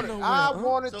I You ain't ordered. going I nowhere,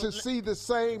 wanted So to see the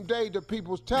same day that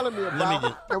people was telling me me about,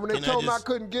 just- and when they can I told me I just-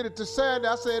 couldn't get it to Saturday,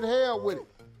 I said hell with it.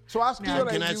 So I still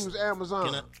Can ain't I- use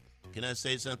Amazon. Can I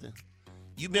say something?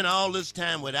 You've been all this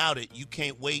time without it. You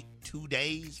can't wait 2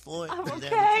 days for it? Is that what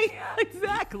Okay,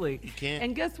 exactly. You can't?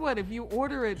 And guess what? If you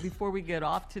order it before we get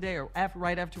off today, or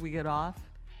right after we get off,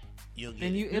 You'll get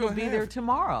then it. it'll You'll be have there it.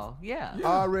 tomorrow. Yeah. I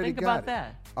already Think got about it.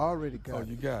 that. Already got Oh, it.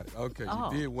 you got it. Okay,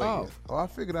 Oh. you did wait. Oh, I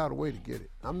figured out a way to get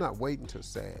it. I'm not waiting till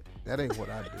Saturday. That ain't what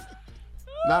I do.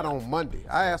 Not on Monday.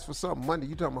 I asked for something Monday.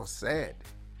 You talking about Saturday?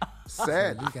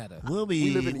 Saturday. You gotta. We'll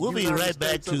We live in be the United right back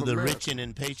States to of the America. rich and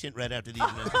impatient right after these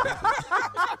messages.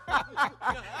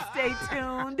 Stay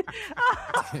tuned.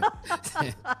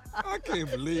 I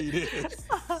can't believe this.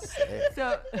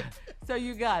 So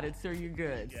you got it, sir. You're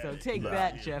good. So take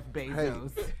that, Jeff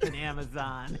Bezos and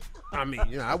Amazon. I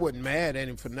mean, I wasn't mad at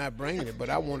him for not bringing it, but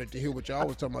I wanted to hear what y'all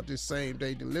was talking about, this same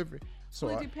day delivery. So,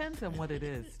 Well, it depends on what it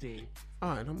is, Steve. all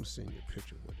right, I'm going to send you a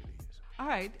picture of what it is. All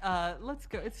right, let's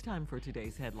go. It's time for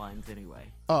today's headlines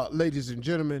anyway. Ladies and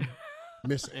gentlemen,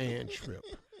 Miss Ann Tripp.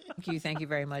 Thank you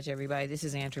very much, everybody. This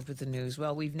is Ann Tripp with the news.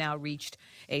 Well, we've now reached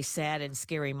a sad and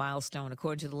scary milestone.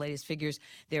 According to the latest figures,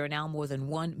 there are now more than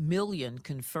 1 million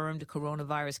confirmed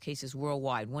coronavirus cases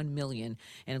worldwide. 1 million,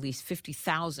 and at least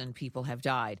 50,000 people have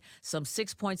died. Some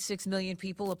 6.6 million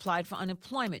people applied for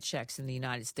unemployment checks in the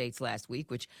United States last week,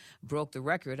 which broke the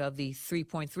record of the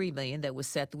 3.3 million that was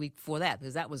set the week before that,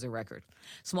 because that was a record.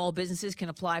 Small businesses can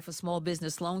apply for small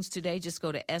business loans today. Just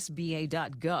go to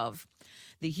sba.gov.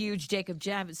 The huge Jacob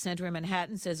Javits Center in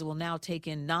Manhattan says it will now take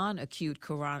in non-acute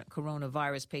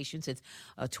coronavirus patients. It's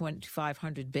a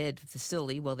 2,500-bed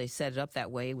facility. Well, they set it up that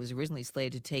way. It was originally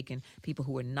slated to take in people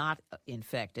who were not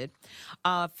infected.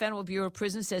 Federal Bureau of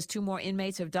Prisons says 2 more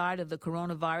inmates have died of the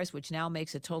coronavirus, which now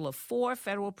makes a total of 4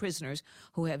 federal prisoners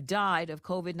who have died of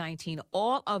COVID-19,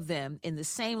 all of them in the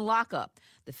same lockup,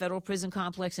 the federal prison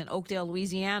complex in Oakdale,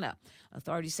 Louisiana.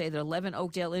 Authorities say that 11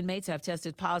 Oakdale inmates have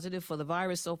tested positive for the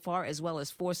virus so far, as well as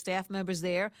 4 staff members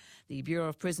there. The Bureau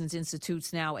of Prisons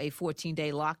institutes now a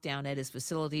 14-day lockdown at its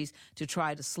facilities to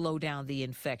try to slow down the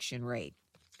infection rate.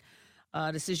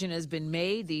 A decision has been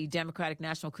made. The Democratic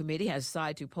National Committee has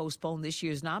decided to postpone this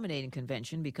year's nominating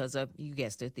convention because of, you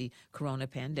guessed it, the corona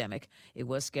pandemic. It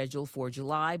was scheduled for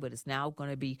July, but it's now going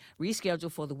to be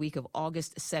rescheduled for the week of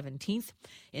August 17th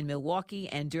in Milwaukee,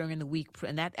 and during the week,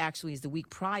 and that actually is the week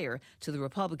prior to the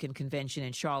Republican convention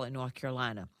in Charlotte, North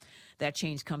Carolina. That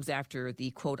change comes after the,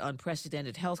 quote,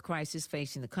 unprecedented health crisis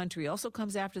facing the country. Also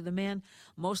comes after the man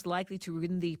most likely to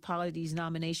win the party's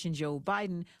nomination, Joe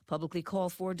Biden, publicly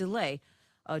called for a delay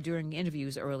during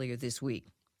interviews earlier this week.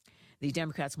 The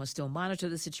Democrats must still monitor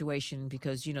the situation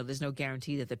because, there's no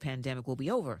guarantee that the pandemic will be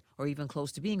over or even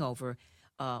close to being over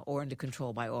or under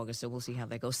control by August. So we'll see how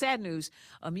that goes. Sad news,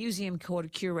 a museum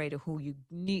curator who you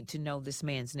need to know this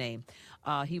man's name.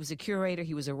 He was a curator.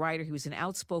 He was a writer. He was an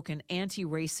outspoken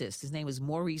anti-racist. His name was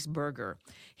Maurice Berger.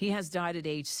 He has died at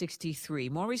age 63.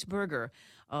 Maurice Berger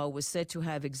was said to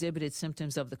have exhibited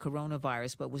symptoms of the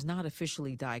coronavirus, but was not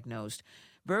officially diagnosed.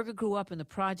 Berger grew up in the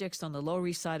projects on the Lower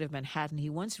East Side of Manhattan. He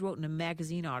once wrote in a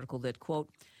magazine article that, quote,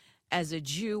 as a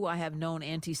Jew, I have known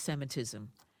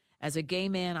anti-Semitism. As a gay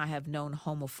man, I have known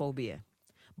homophobia.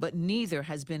 But neither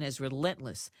has been as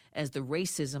relentless as the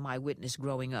racism I witnessed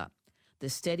growing up. The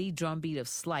steady drumbeat of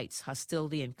slights,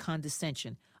 hostility, and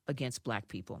condescension against black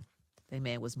people. The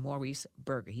man was Maurice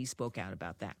Berger. He spoke out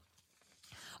about that.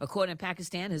 A court in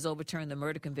Pakistan has overturned the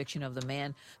murder conviction of the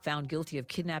man found guilty of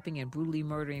kidnapping and brutally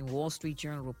murdering Wall Street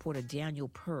Journal reporter Daniel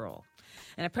Pearl.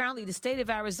 And apparently the state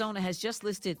of Arizona has just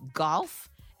listed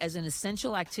golf as an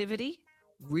essential activity.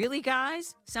 Really,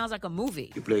 guys? Sounds like a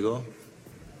movie. You play golf?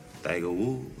 Tiger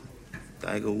Woods.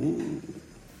 Tiger Woods.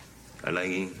 I like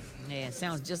him. Yeah, it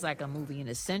sounds just like a movie. An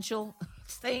essential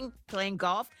thing, playing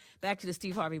golf. Back to the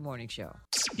Steve Harvey Morning Show.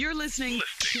 You're listening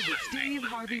to the Steve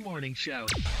Harvey Morning Show.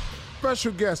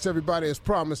 Special guest, everybody, as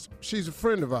promised. She's a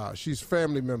friend of ours. She's a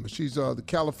family member. She's the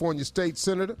California State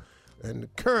Senator, and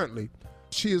currently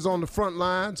she is on the front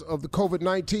lines of the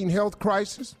COVID-19 health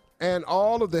crisis and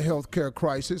all of the healthcare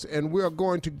crisis, and we are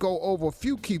going to go over a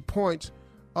few key points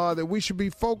that we should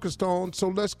be focused on. So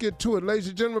let's get to it. Ladies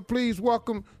and gentlemen, please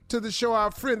welcome to the show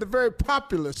our friend, the very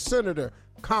popular Senator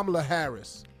Kamala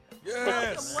Harris.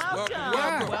 Yes.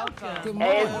 Welcome. Good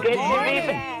morning. It's good to be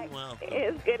back.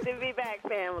 It's good to be back,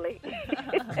 family.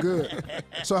 Good.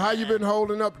 So how you been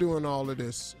holding up doing all of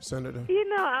this, Senator? You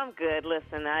know, I'm good.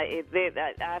 Listen, I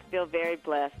feel very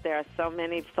blessed. There are so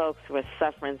many folks who are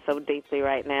suffering so deeply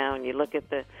right now, and you look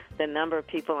at the number of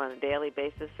people on a daily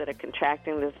basis that are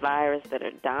contracting this virus, that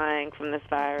are dying from this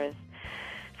virus.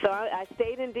 So I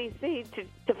stayed in D.C.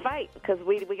 to fight, because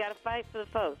we got to fight for the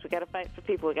folks. We got to fight for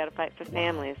people. We got to fight for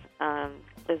families.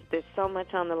 There's so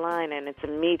much on the line, and it's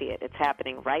immediate. It's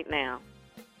happening right now.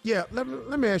 Yeah, let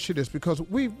me ask you this, because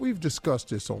we've discussed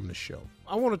this on the show.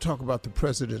 I want to talk about the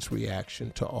president's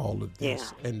reaction to all of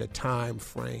this and the time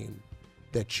frame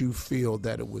that you feel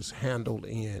that it was handled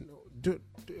in.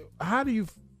 How do you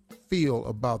feel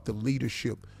about the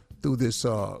leadership through this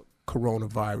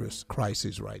coronavirus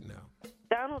crisis right now?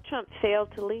 Donald Trump failed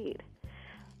to lead.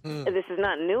 This is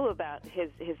not new about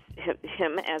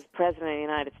him as president of the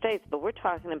United States, but we're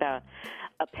talking about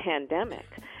a pandemic.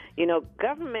 You know,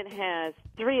 government has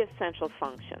three essential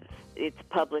functions. It's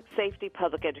public safety,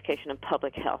 public education, and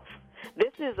public health.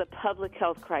 This is a public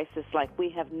health crisis like we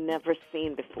have never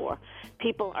seen before.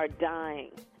 People are dying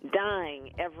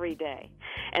every day.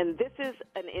 And this is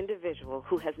an individual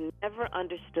who has never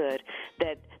understood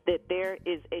that there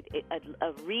is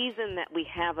a reason that we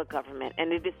have a government,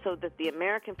 and it is so that the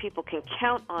American people can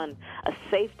count on a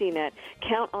safety net,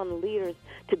 count on leaders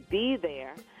to be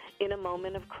there in a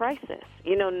moment of crisis.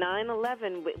 You know,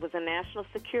 9/11 was a national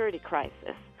security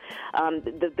crisis.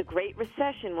 The Great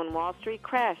Recession, when Wall Street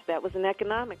crashed, that was an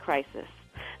economic crisis.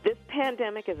 This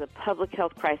pandemic is a public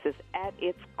health crisis. At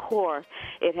its core,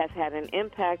 it has had an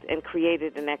impact and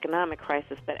created an economic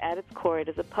crisis, but at its core, it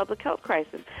is a public health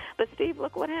crisis. But, Steve,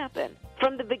 look what happened.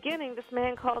 From the beginning, this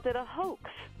man called it a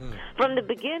hoax. From the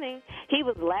beginning, he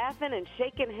was laughing and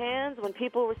shaking hands when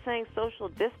people were saying social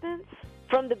distance.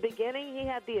 From the beginning, he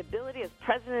had the ability as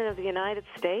President of the United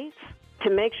States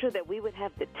to make sure that we would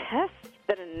have the tests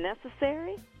that are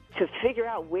necessary to figure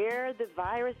out where the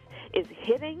virus is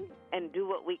hitting and do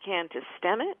what we can to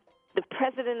stem it. The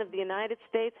President of the United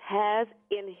States has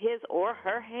in his or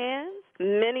her hands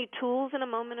many tools in a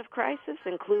moment of crisis,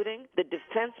 including the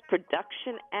Defense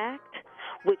Production Act,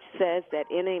 which says that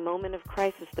in a moment of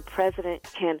crisis, the President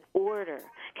can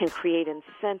create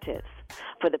incentives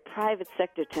for the private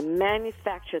sector to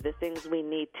manufacture the things we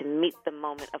need to meet the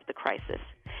moment of the crisis.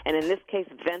 And in this case,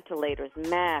 ventilators,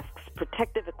 masks,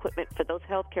 protective equipment for those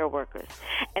healthcare workers.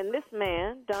 And this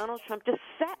man, Donald Trump, just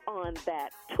sat on that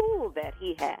tool that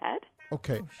he had.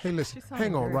 Okay. Hey, listen,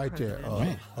 hang on right there,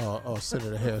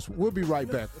 Senator Harris. We'll be right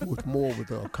back with more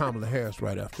with Kamala Harris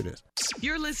right after this.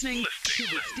 You're listening to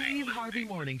the Steve Harvey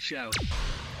Morning Show.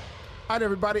 All right,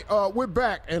 everybody. We're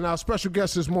back, and our special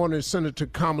guest this morning is Senator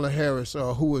Kamala Harris,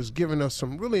 who has given us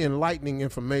some really enlightening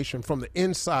information from the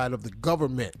inside of the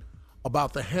government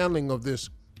about the handling of this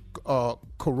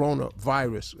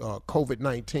coronavirus,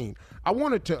 COVID-19. I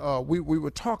wanted to, we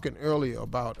were talking earlier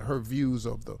about her views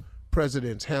of the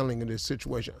president's handling of this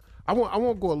situation. I want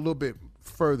to go a little bit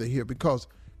further here, because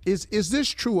is this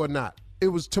true or not? It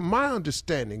was, to my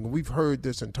understanding, we've heard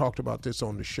this and talked about this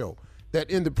on the show, that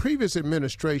in the previous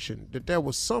administration, that there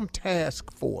was some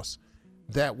task force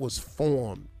that was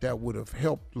formed that would have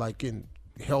helped, like in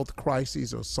health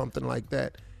crises or something like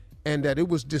that, and that it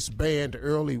was disbanded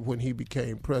early when he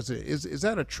became president. Is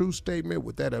that a true statement?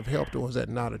 Would that have helped, or is that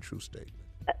not a true statement?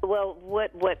 Well,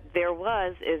 what there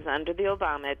was is, under the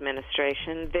Obama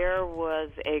administration, there was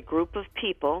a group of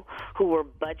people who were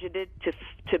budgeted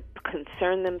to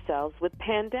concern themselves with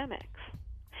pandemics.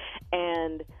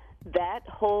 And that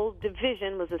whole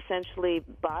division was essentially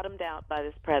bottomed out by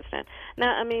this president.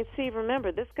 Now, I mean, see,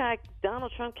 remember, this guy,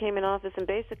 Donald Trump, came in office and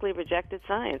basically rejected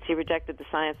science. He rejected the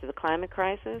science of the climate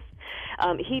crisis.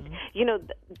 A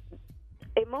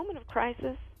moment of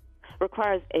crisis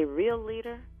requires a real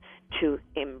leader to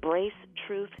embrace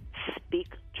truth, speak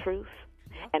truth,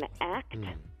 and act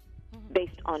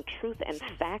based on truth and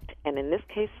fact, and in this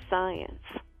case, science.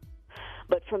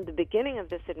 But from the beginning of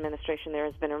this administration, there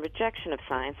has been a rejection of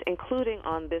science, including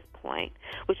on this point,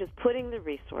 which is putting the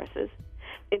resources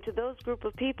into those group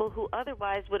of people who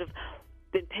otherwise would have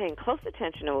been paying close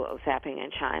attention to what was happening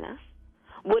in China,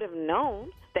 would have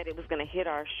known that it was going to hit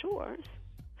our shores,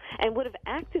 and would have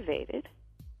activated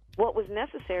what was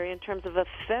necessary in terms of a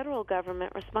federal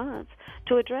government response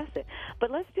to address it. But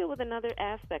let's deal with another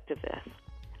aspect of this.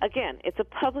 Again, it's a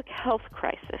public health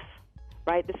crisis,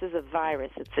 right? This is a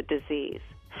virus. It's a disease.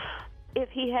 If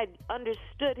he had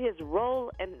understood his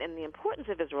role and the importance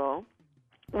of his role,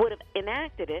 would have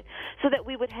enacted it so that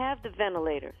we would have the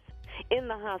ventilators in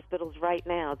the hospitals right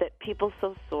now that people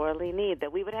so sorely need,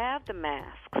 that we would have the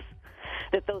masks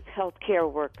that those healthcare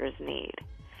workers need.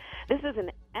 This is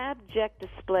an abject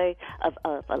display of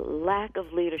a lack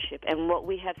of leadership, and what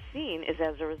we have seen is,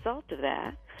 as a result of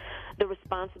that, the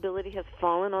responsibility has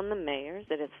fallen on the mayors,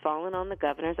 it has fallen on the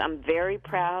governors. I'm very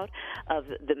proud of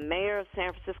the mayor of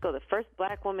San Francisco, the first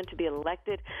black woman to be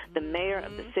elected, the mayor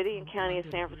of the city and county of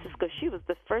San Francisco. She was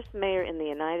the first mayor in the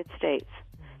United States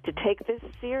to take this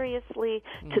seriously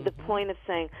to the point of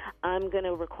saying, I'm going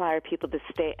to require people to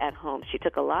stay at home. She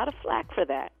took a lot of flack for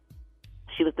that.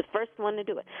 She was the first one to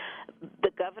do it. The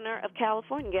governor of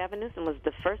California, Gavin Newsom, was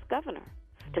the first governor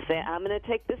to say, I'm going to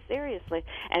take this seriously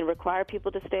and require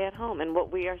people to stay at home. And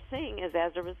what we are seeing is,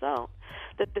 as a result,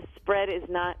 that the spread is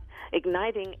not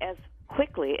igniting as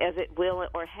quickly as it will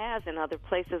or has in other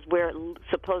places where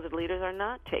supposed leaders are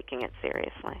not taking it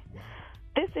seriously.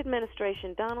 This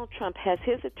administration, Donald Trump, has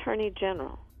his attorney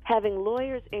general having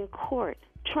lawyers in court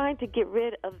trying to get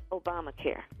rid of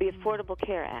Obamacare, the Affordable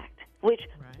Care Act, which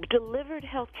delivered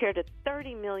health care to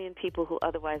 30 million people who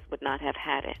otherwise would not have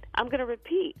had it. I'm going to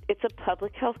repeat, it's a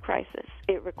public health crisis.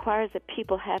 It requires that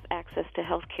people have access to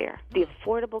health care. The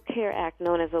Affordable Care Act,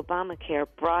 known as Obamacare,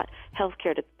 brought health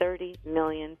care to 30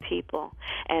 million people,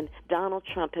 and Donald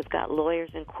Trump has got lawyers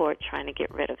in court trying to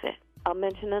get rid of it. I'll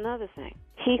mention another thing.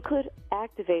 He could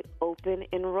activate open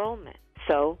enrollment.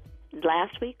 So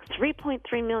last week,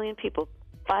 3.3 million people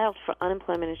filed for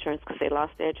unemployment insurance because they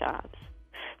lost their jobs.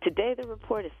 Today, the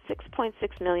report is 6.6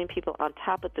 million people on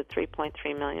top of the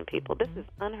 3.3 million people. This is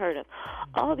unheard of.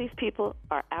 All these people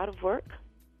are out of work.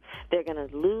 They're going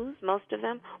to lose, most of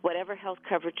them, whatever health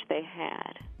coverage they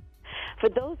had. For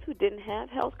those who didn't have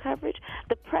health coverage,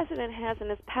 the president has in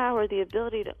his power the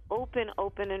ability to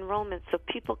open enrollment so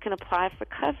people can apply for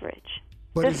coverage.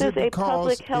 But this is a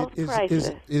public health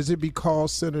crisis. Is it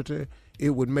because, Senator,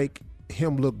 it would make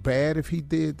him look bad if he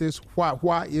did this?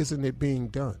 Why isn't it being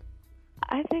done?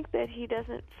 I think that he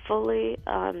doesn't fully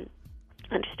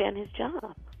understand his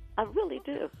job. I really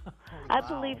do. I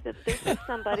believe that this is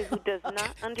somebody who does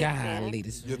not understand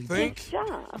his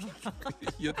job.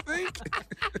 You think?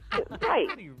 Right.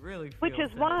 Which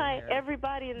is why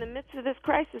everybody in the midst of this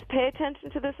crisis pay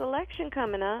attention to this election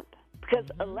coming up, because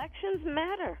elections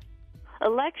matter.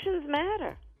 Elections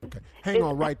matter. Okay. Hang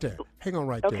on right there,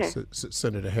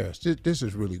 Senator Harris. This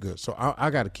is really good. So I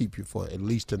got to keep you for at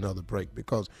least another break,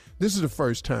 because this is the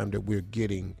first time that we're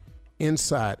getting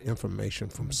inside information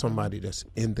from somebody that's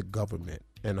in the government.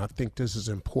 And I think this is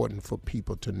important for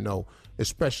people to know,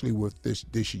 especially with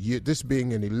this year, this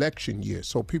being an election year,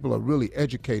 so people are really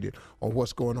educated on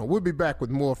what's going on. We'll be back with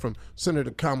more from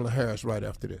Senator Kamala Harris right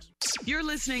after this. You're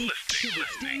listening to the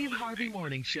Steve Harvey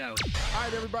Morning Show. All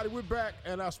right, everybody, we're back,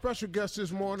 and our special guest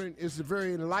this morning is the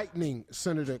very enlightening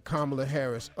Senator Kamala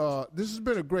Harris. This has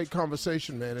been a great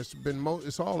conversation, man.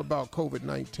 It's all about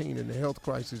COVID-19 and the health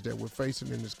crisis that we're facing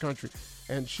in this country,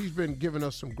 and she's been giving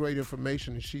us some great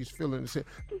information, and she's filling us in.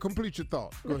 Complete your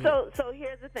thoughts. Go ahead. So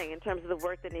here's the thing in terms of the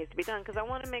work that needs to be done, because I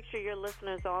want to make sure your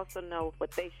listeners also know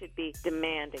what they should be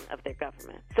demanding of their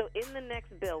government. So in the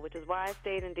next bill, which is why I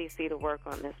stayed in D.C. to work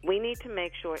on this, we need to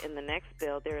make sure in the next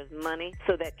bill there is money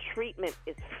so that treatment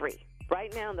is free.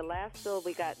 Right now, in the last bill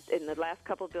we got, in the last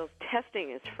couple of bills,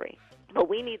 testing is free. But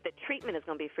we need that treatment is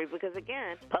going to be free because,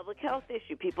 again, public health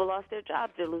issue. People lost their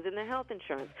jobs. They're losing their health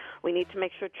insurance. We need to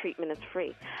make sure treatment is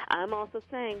free. I'm also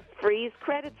saying freeze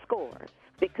credit scores,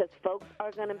 because folks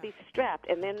are going to be strapped,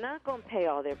 and they're not going to pay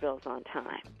all their bills on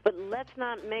time. But let's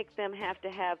not make them have to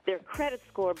have their credit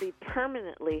score be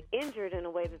permanently injured in a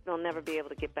way that they'll never be able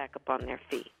to get back up on their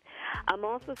feet. I'm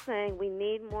also saying we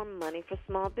need more money for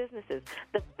small businesses.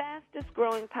 The fastest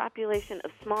growing population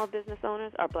of small business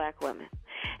owners are black women.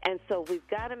 And so we've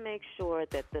got to make sure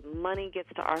that the money gets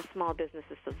to our small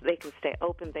businesses so they can stay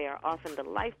open. They are often the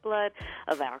lifeblood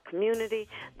of our community.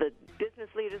 The business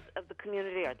leaders of the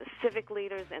community are the civic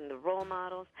leaders and the role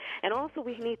models. And also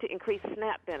we need to increase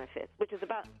SNAP benefits, which is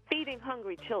about feeding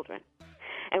hungry children.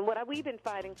 And what we've been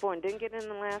fighting for and didn't get in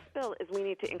the last bill is we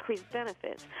need to increase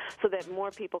benefits so that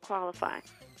more people qualify.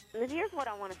 And then here's what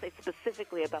I want to say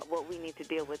specifically about what we need to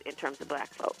deal with in terms of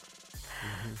black folks.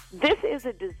 This is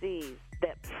a disease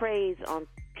that preys on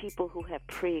people who have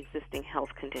pre-existing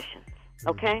health conditions,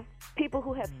 okay? People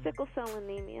who have sickle cell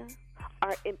anemia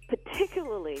are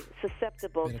particularly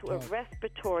susceptible to a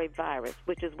respiratory virus,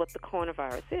 which is what the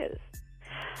coronavirus is.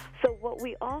 So what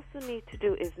we also need to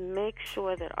do is make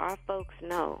sure that our folks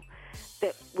know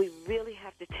that we really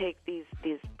have to take these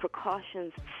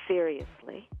precautions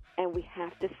seriously, and we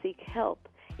have to seek help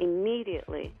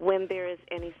immediately when there is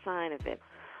any sign of it.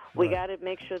 We got to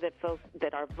make sure that folks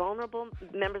that are vulnerable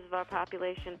members of our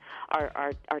population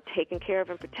are taken care of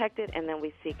and protected, and then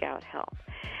we seek out help.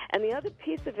 And the other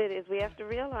piece of it is we have to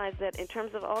realize that in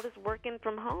terms of all this working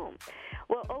from home,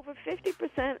 well, over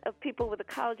 50% of people with a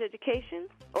college education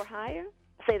or higher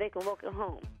say they can work at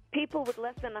home. People with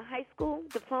less than a high school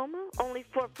diploma, only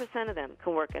 4% of them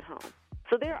can work at home.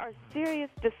 So there are serious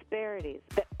disparities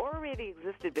that already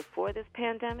existed before this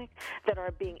pandemic that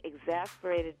are being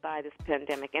exacerbated by this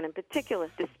pandemic, and in particular,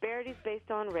 disparities based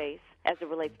on race as it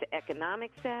relates to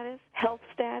economic status, health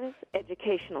status,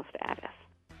 educational status.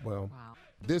 Well,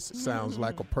 this sounds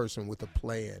like a person with a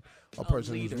plan, a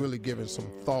person who's really giving some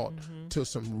thought to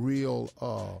some real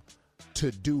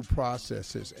to-do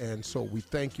processes. And so we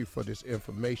thank you for this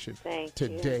information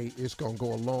today. It's going to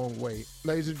go a long way.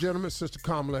 Ladies and gentlemen, Sister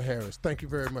Kamala Harris, thank you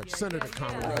very much. Senator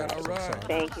Kamala Harris. All right.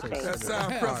 Thank you. That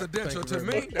sounds presidential to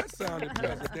me. That sounded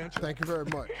presidential. Thank you very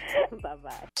much.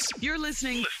 Bye-bye. You're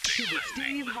listening to the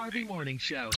Steve Harvey Morning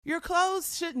Show. Your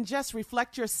clothes shouldn't just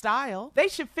reflect your style. They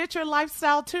should fit your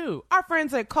lifestyle, too. Our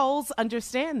friends at Kohl's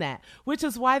understand that, which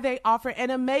is why they offer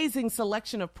an amazing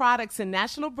selection of products and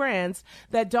national brands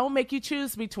that don't make you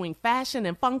choose between fashion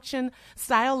and function,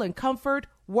 style and comfort,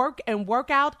 work and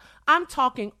workout. I'm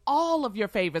talking all of your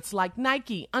favorites like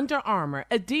Nike, Under Armour,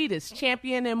 Adidas,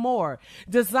 Champion, and more.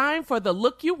 Designed for the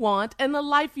look you want and the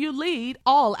life you lead,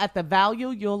 all at the value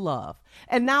you'll love.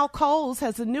 And now Kohl's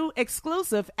has a new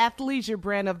exclusive athleisure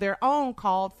brand of their own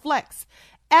called Flex.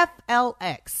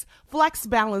 FLX. Flex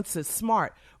balances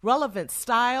smart, relevant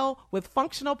style with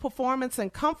functional performance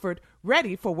and comfort,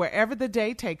 ready for wherever the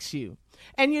day takes you.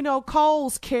 And you know,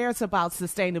 Kohl's cares about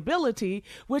sustainability,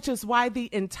 which is why the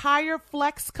entire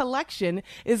Flex collection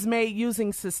is made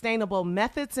using sustainable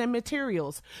methods and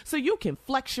materials, so you can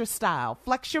flex your style,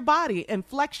 flex your body, and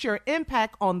flex your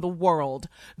impact on the world.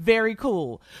 Very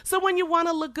cool. So when you want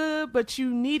to look good, but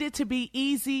you need it to be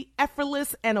easy,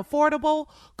 effortless, and affordable,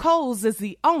 Kohl's is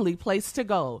the only place to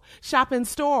go. Shop in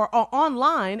store or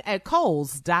online at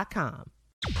Kohls.com.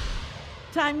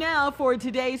 Time now for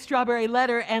today's Strawberry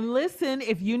Letter. And listen,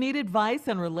 if you need advice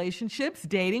on relationships,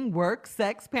 dating, work,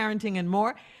 sex, parenting, and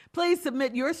more, please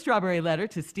submit your Strawberry Letter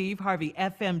to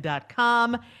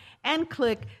steveharveyfm.com and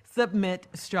click Submit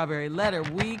Strawberry Letter.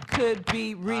 We could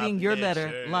be reading your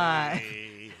letter live.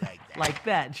 Like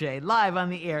that, Jay. Live on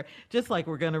the air, just like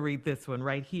we're going to read this one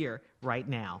right here, right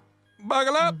now.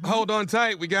 Buckle up. Hold on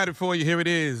tight. We got it for you. Here it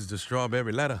is, the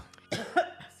Strawberry Letter.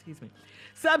 Excuse me.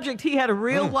 Subject, he had a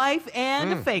real wife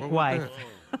and a fake wife.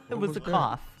 It was a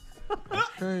cough.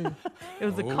 Okay. It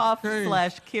was a cough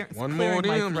slash one more of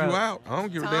them, you out. I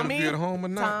don't give a damn if Tommy, you're at home or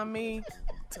not. Tommy.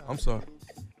 I'm sorry.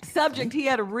 Subject, he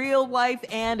had a real wife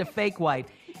and a fake wife.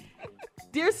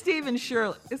 Dear Stephen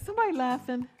Shirley, is somebody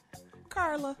laughing?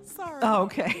 Carla, sorry. Oh,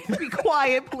 okay. Be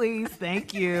quiet, please.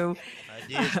 Thank you. I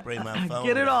did spray my phone.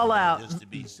 Get it all out. Just to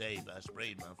be safe, I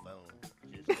sprayed my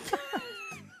phone.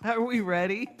 Are we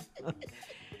ready?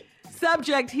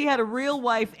 Subject, he had a real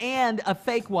wife and a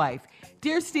fake wife.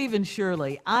 Dear Stephen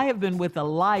Shirley, I have been with a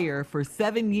liar for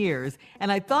 7 years,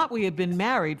 and I thought we had been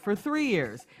married for 3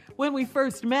 years. When we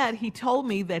first met, he told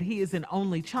me that he is an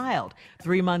only child.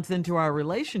 3 months into our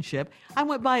relationship, I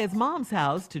went by his mom's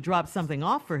house to drop something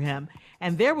off for him,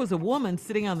 and there was a woman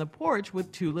sitting on the porch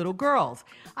with 2 little girls.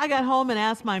 I got home and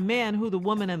asked my man who the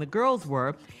woman and the girls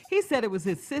were. He said it was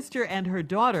his sister and her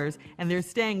daughters, and they're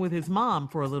staying with his mom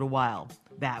for a little while.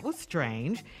 That was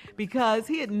strange, because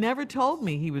he had never told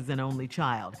me he was an only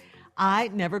child. I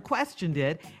never questioned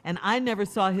it, and I never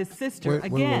saw his sister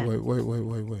again.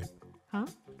 Wait. Huh?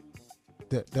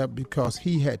 That because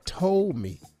he had told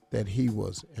me that he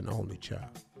was an only child.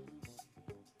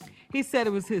 He said it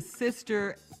was his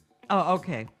sister. Oh,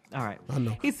 okay. All right. I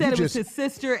know. He said it was his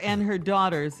sister and her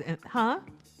daughters. And, huh?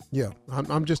 Yeah,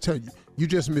 I'm just telling you. You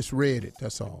just misread it.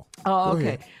 That's all. Oh, Go okay.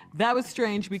 ahead. That was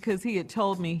strange because he had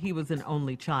told me he was an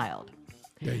only child.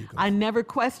 There you go. I never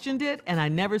questioned it, and I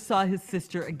never saw his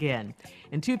sister again.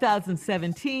 In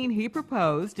 2017, he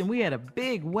proposed, and we had a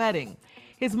big wedding.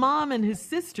 His mom and his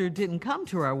sister didn't come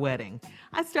to our wedding.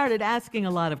 I started asking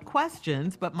a lot of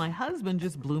questions, but my husband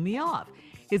just blew me off.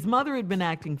 His mother had been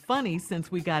acting funny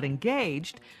since we got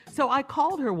engaged, so I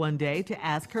called her one day to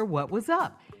ask her what was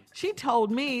up. She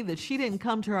told me that she didn't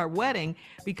come to our wedding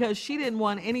because she didn't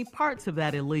want any parts of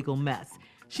that illegal mess.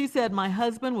 She said my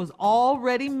husband was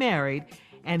already married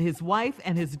and his wife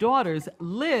and his daughters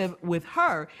live with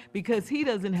her because he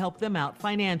doesn't help them out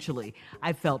financially.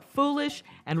 I felt foolish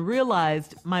and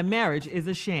realized my marriage is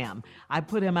a sham. I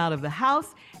put him out of the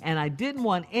house and I didn't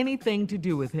want anything to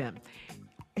do with him.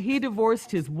 He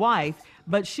divorced his wife,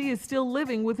 but she is still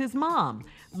living with his mom.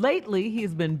 Lately, he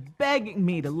has been begging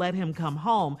me to let him come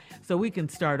home so we can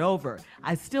start over.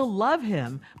 I still love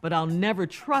him, but I'll never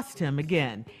trust him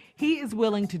again. He is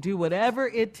willing to do whatever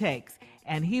it takes,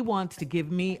 and he wants to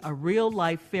give me a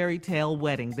real-life fairy tale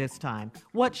wedding this time.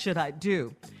 What should I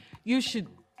do? You should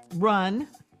run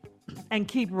and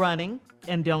keep running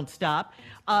and don't stop.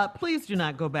 Please do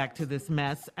not go back to this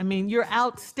mess. I mean, you're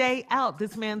out, stay out.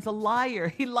 This man's a liar.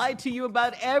 He lied to you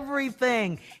about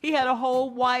everything. He had a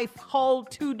whole wife, whole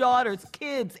 2 daughters,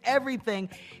 kids, everything.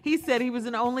 He said he was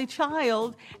an only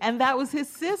child, and that was his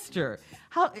sister.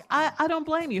 I don't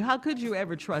blame you. How could you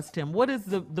ever trust him? What is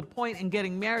the point in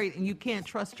getting married and you can't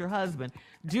trust your husband?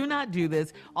 Do not do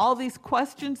this. All these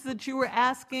questions that you were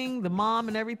asking, the mom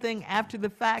and everything after the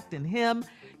fact and him,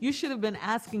 you should have been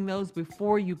asking those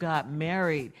before you got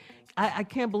married. I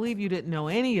can't believe you didn't know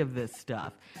any of this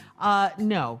stuff.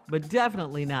 No, but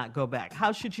definitely not go back.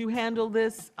 How should you handle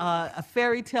this? A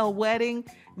fairy tale wedding?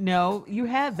 No, you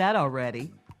had that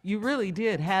already. You really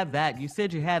did have that. You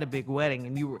said you had a big wedding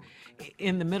and you were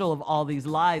in the middle of all these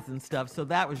lies and stuff, so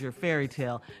that was your fairy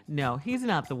tale. No, he's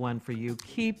not the one for you.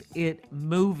 Keep it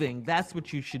moving. That's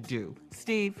what you should do.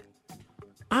 Steve?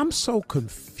 I'm so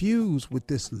confused with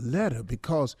this letter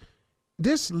because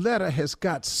this letter has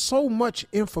got so much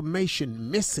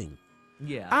information missing.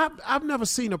 Yeah. I've never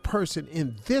seen a person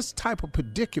in this type of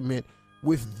predicament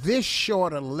with this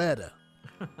short a letter.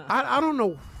 I don't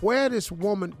know where this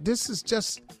woman, this is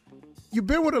just, you've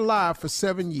been with a liar for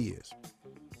 7 years.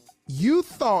 You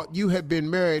thought you had been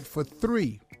married for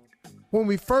 3. When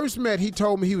we first met, he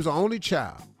told me he was the only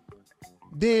child.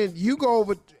 Then you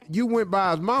went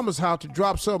by his mama's house to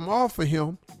drop something off for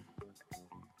him.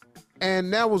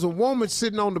 And there was a woman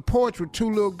sitting on the porch with 2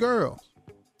 little girls.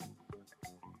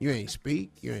 You ain't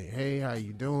speak. You ain't, hey, how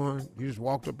you doing? You just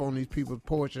walked up on these people's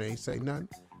porch and ain't say nothing.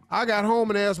 I got home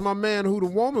and asked my man who the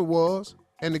woman was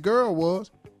and the girl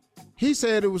was. He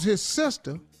said it was his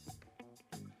sister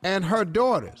and her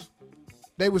daughters.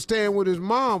 They were staying with his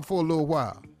mom for a little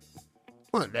while.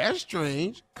 Well, that's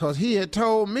strange, because he had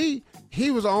told me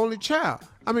he was the only child.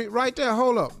 I mean, right there,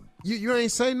 hold up. You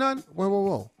ain't say nothing?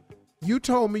 Whoa. You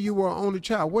told me you were an only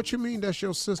child. What you mean that's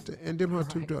your sister and them her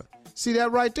 2 daughters? See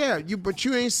that right there? But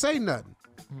you ain't say nothing.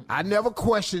 I never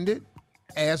questioned it,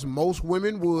 as most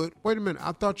women would. Wait a minute,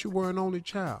 I thought you were an only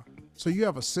child. So you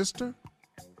have a sister?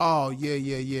 Oh,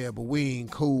 yeah, but we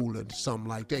ain't cool or something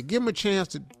like that. Give him a chance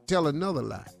to tell another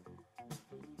lie.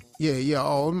 Yeah,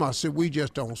 oh, my sister, we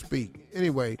just don't speak.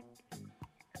 Anyway,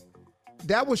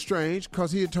 that was strange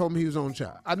because he had told me he was on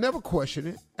child. I never questioned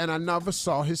it, and I never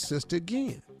saw his sister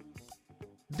again.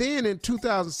 Then in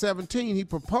 2017, he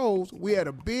proposed. We had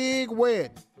a big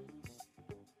wedding.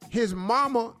 His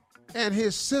mama and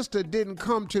his sister didn't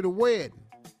come to the wedding.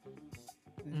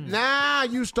 Now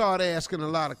you start asking a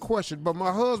lot of questions, but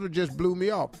my husband just blew me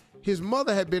off. His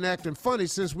mother had been acting funny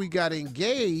since we got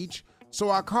engaged, so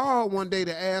I called her one day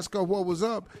to ask her what was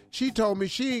up. She told me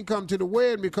she didn't come to the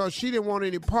wedding because she didn't want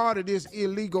any part of this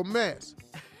illegal mess.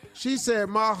 She said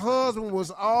my husband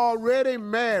was already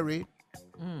married,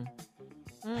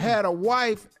 had a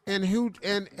wife, and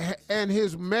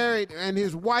his married, and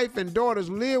his wife and daughters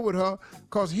live with her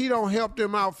because he don't help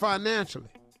them out financially.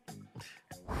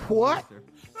 What?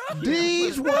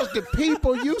 These was the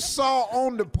people you saw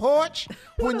on the porch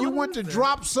when you went to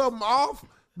drop something off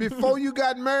before you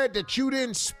got married that you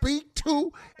didn't speak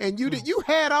to, and you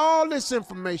had all this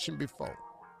information before.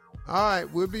 All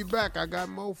right, we'll be back. I got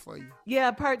more for you.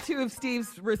 Yeah, part 2 of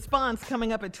Steve's response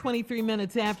coming up at 23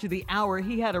 minutes after the hour.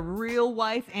 He had a real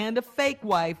wife and a fake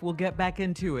wife. We'll get back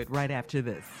into it right after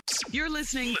this. You're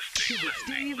listening to the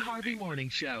Steve Harvey Morning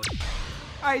Show.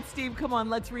 All right, Steve, come on.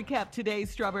 Let's recap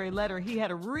today's Strawberry Letter. He had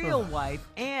a real wife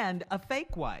and a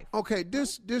fake wife. Okay,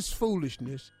 this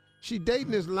foolishness. She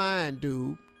dating this lying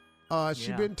dude.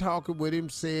 She been talking with him,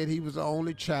 said he was the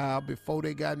only child. Before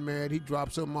they got married, he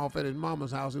dropped something off at his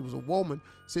mama's house. It was a woman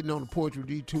sitting on the porch with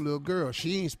these 2 little girls.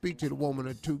 She ain't speak to the woman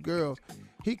or 2 girls.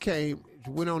 He came,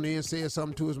 went on there and said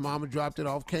something to his mama, dropped it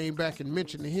off, came back and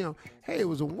mentioned to him, hey, it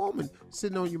was a woman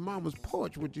sitting on your mama's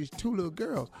porch with these 2 little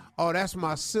girls. Oh, that's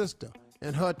my sister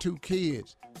and her 2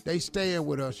 kids. They staying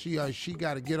with her. She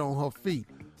got to get on her feet.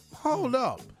 Hold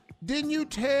up. Didn't you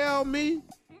tell me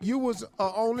you was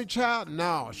an only child?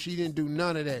 No, she didn't do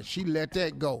none of that. She let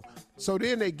that go. So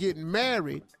then they get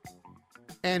married,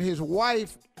 and his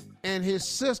wife and his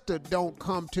sister don't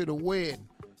come to the wedding.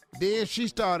 Then she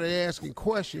started asking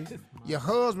questions. Your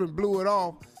husband blew it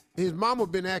off. His mama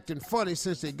been acting funny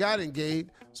since they got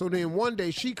engaged. So then one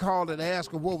day she called and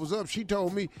asked her what was up. She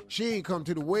told me she ain't come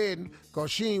to the wedding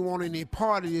because she ain't want any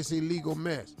part of this illegal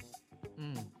mess.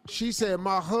 She said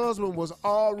my husband was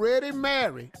already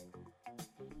married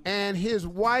and his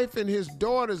wife and his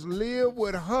daughters live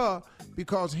with her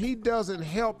because he doesn't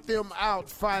help them out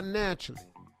financially.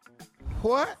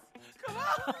 What? Come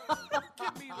on.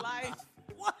 Give me life.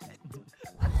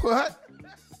 What?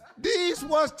 These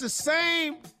was the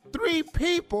same 3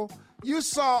 people you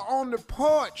saw on the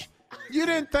porch. You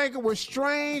didn't think it was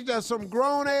strange that some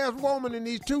grown-ass woman and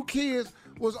these 2 kids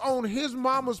was on his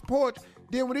mama's porch.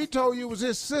 Then when he told you it was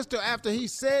his sister after he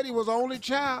said he was the only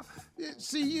child,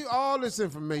 see, all this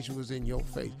information was in your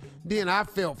face. Then I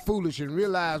felt foolish and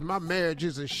realized my marriage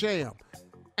is a sham.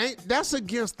 That's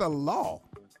against the law.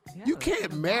 Yeah, you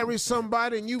can't marry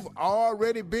somebody and you've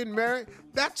already been married.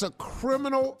 That's a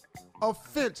criminal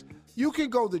offense. You can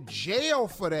go to jail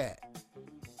for that.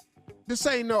 This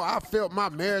ain't no, I felt my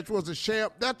marriage was a sham.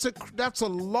 That's a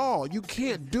law. You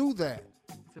can't do that.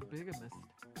 It's a bigamist.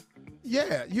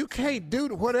 Yeah, you can't do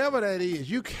whatever that is.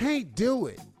 You can't do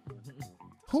it.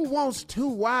 Who wants 2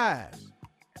 wives?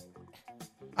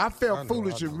 I felt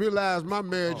foolish and realized my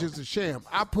marriage is a sham.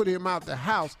 I put him out the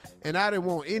house, and I didn't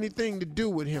want anything to do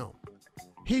with him.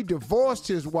 He divorced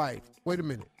his wife. Wait a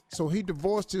minute. So he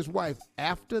divorced his wife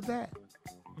after that?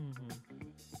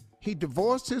 He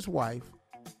divorced his wife,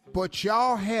 but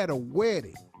y'all had a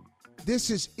wedding. This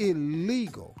is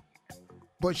illegal.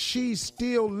 But she's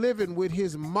still living with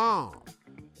his mom.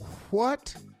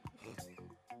 What?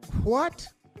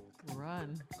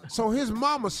 Run. So his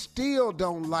mama still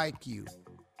don't like you.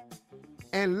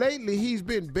 And lately he's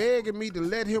been begging me to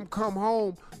let him come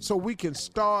home so we can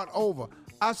start over.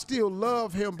 I still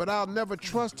love him, but I'll never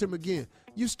trust him again.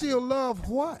 You still love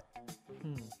what?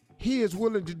 He is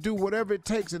willing to do whatever it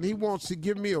takes, and he wants to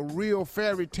give me a real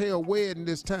fairy tale wedding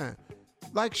this time.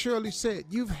 Like Shirley said,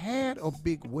 you've had a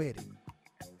big wedding.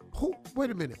 Wait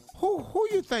a minute. Who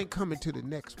you think coming to the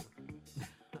next one?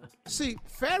 See,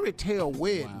 fairy tale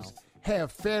weddings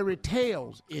have fairy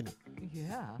tales in it.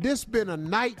 Yeah. This been a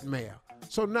nightmare.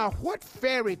 So now what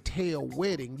fairy tale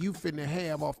wedding you finna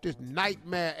have off this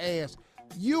nightmare ass?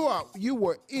 You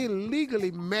were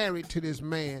illegally married to this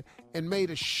man and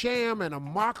made a sham and a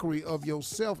mockery of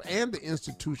yourself and the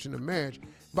institution of marriage.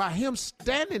 By him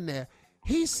standing there,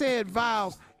 he said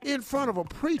vows in front of a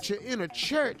preacher in a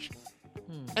church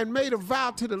and made a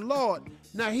vow to the Lord.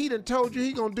 Now he done told you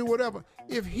he gonna do whatever.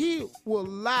 If he will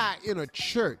lie in a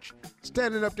church,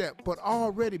 standing up there, but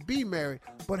already be married,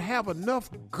 but have enough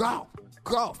gall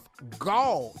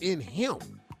in him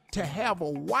to have a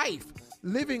wife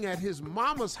living at his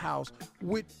mama's house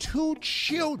with 2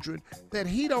 children that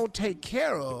he don't take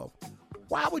care of,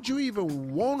 why would you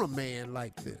even want a man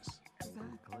like this?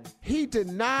 Exactly. He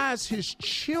denies his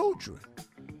children.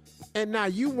 And now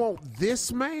you want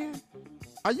this man?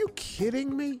 Are you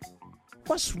kidding me?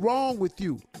 What's wrong with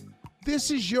you?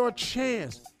 This is your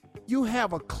chance. You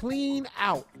have a clean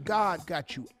out. God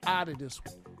got you out of this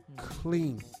one.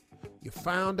 Clean. You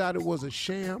found out it was a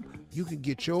sham. You can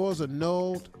get yours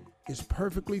annulled. It's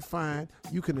perfectly fine.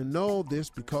 You can annul this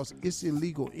because it's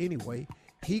illegal anyway.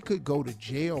 He could go to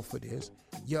jail for this.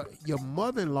 Your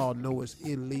mother-in-law knows it's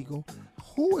illegal.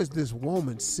 Who is this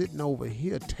woman sitting over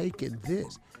here taking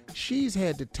this? She's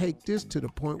had to take this to the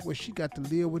point where she got to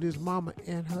live with his mama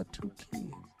and her 2 kids.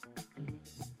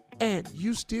 And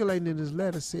you still ain't in his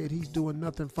letter said he's doing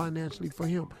nothing financially for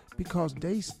him because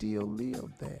they still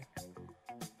live there.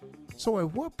 So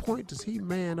at what point does he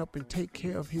man up and take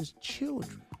care of his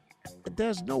children?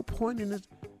 There's no point in this,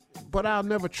 but I'll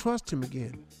never trust him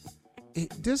again.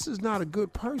 This is not a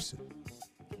good person.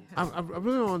 I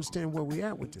really don't understand where we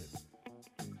at with this.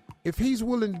 If he's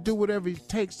willing to do whatever it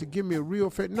takes to give me a real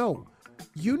fit, no.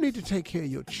 You need to take care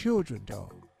of your children,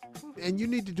 dog. And you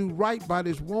need to do right by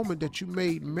this woman that you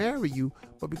made marry you,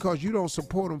 but because you don't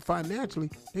support them financially,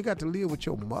 they got to live with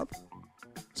your mother.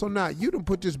 So now you done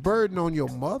put this burden on your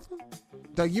mother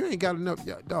Dog, you ain't got enough.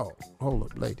 Dog, hold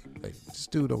up, lady. This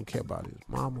dude don't care about his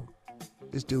mama.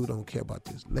 This dude don't care about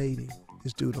this lady.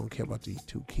 This dude don't care about these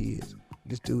 2 kids.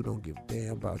 This dude don't give a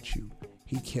damn about you.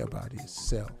 He care about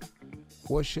himself.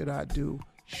 What should I do?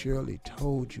 Shirley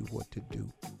told you what to do.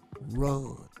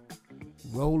 Run.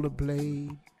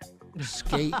 Rollerblade.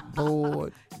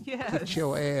 Skateboard. Yes. Get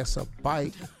your ass a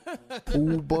bike.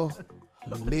 Uber.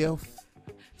 Lyft.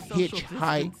 Social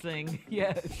Hitchhike. distancing.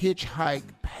 Yes. Hitchhike.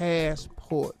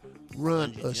 Passport.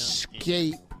 Run.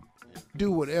 Escape.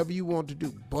 Do whatever you want to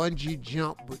do. Bungee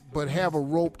jump, but have a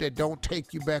rope that don't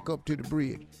take you back up to the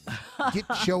bridge. Get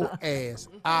your ass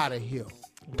out of here.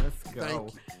 Let's go.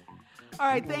 Thank you. All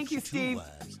right, thank you, Steve.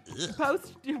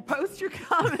 Post your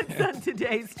comments on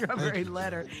today's Strawberry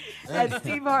Letter at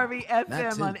Steve Harvey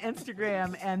FM on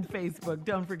Instagram and Facebook.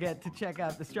 Don't forget to check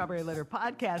out the Strawberry Letter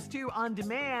podcast, too, on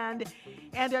demand.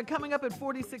 And coming up at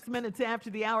 46 minutes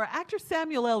after the hour, actor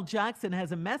Samuel L. Jackson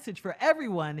has a message for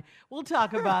everyone. We'll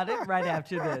talk about it right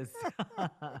after this.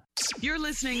 You're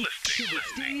listening to the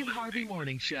Steve Harvey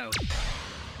Morning Show.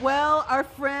 Well, our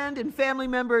friend and family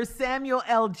member Samuel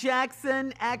L.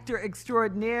 Jackson, actor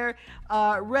extraordinaire,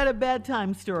 read a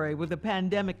bedtime story with a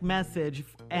pandemic message,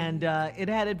 and it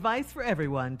had advice for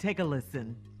everyone. Take a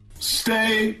listen.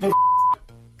 Stay the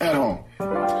at home.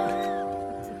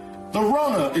 The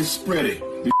Rona is spreading.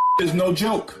 The is no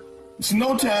joke. It's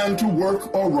no time to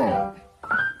work or roam.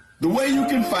 The way you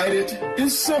can fight it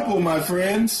is simple, my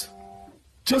friends.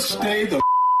 Just stay the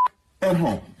at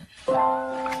home.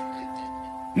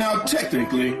 Now,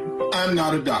 technically, I'm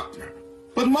not a doctor,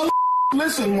 but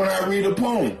listen when I read a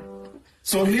poem.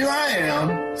 So here I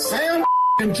am, Sam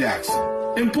Jackson,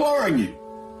 imploring you,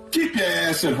 keep your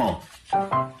ass at home.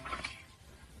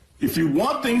 If you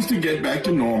want things to get back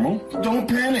to normal, don't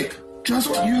panic. Just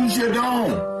use your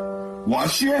dome.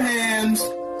 Wash your hands,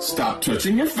 stop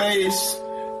touching your face,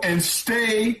 and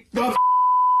stay the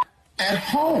at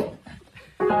home.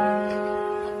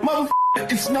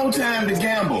 It's no time to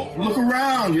gamble. Look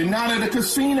around. You're not at a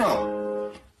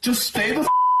casino. Just stay the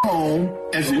home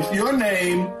as if your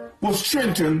name was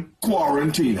Trenton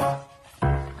Quarantino.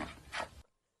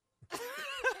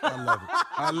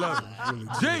 I love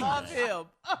it. Genius. Love him.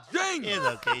 Genius. It's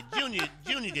okay.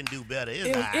 Junior can do better.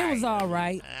 It was all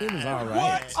right. It was all right.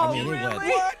 What? I mean, Really? it was.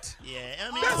 What? Yeah,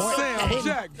 I mean, That's Sam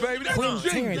Jack, baby. That's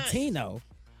Quentin genius. Tarantino.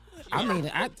 I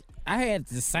mean, I had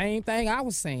the same thing I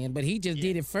was saying, but he just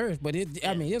did it first. But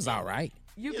I mean, it was all right.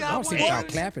 You I got don't see one. what y'all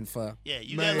clapping for. Yeah,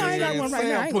 you Man, got No, I got one right Sam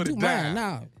now. I ain't put gonna do it down.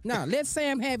 mine. No, let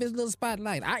Sam have his little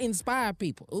spotlight. I inspire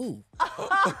people. Ooh.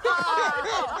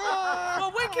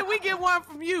 Well, when can we get one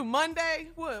from you? Monday?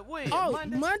 What? When? Oh,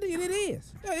 Monday it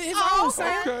is. It's on,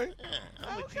 Sam. Okay. Yeah,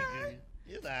 I'm with you, Junior.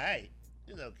 It's all right.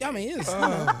 It's okay. I mean, it's.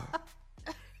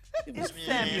 It's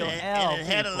Samuel and L. it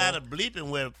had a people. lot of bleeping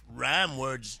where rhyme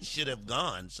words should have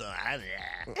gone. So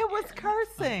It was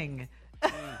cursing.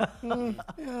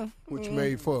 Which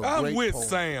made for a I'm great with poem.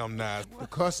 Sam now. The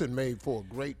cussing made for a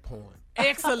great poem.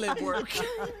 Excellent work.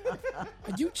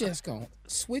 You just gonna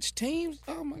switch teams?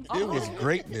 Oh my God. It was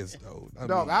greatness, though.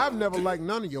 Dog, I've never liked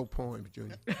none of your poems,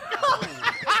 Junior.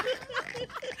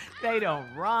 They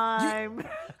don't rhyme.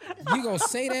 You gonna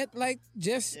say that like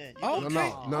just okay?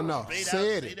 No. Say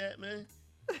Said it. that, man.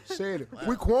 Said it.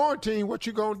 We quarantine. What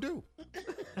you gonna do?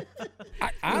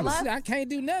 Honestly, I can't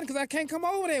do nothing because I can't come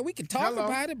over there. We can talk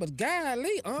about it, but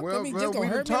golly, Well, I mean, just we gonna done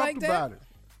hurt me talked like that? about it.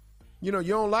 You know,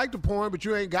 you don't like the poem, but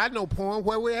you ain't got no poem.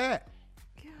 Where we at?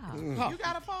 You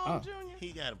got a poem, Junior?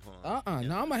 He got a poem.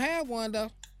 No, I'm gonna have one though.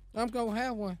 I'm gonna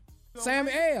have one. Sam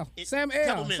L.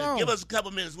 Couple minutes. Give us a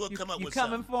couple minutes. We'll come up You with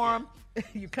coming something. for him?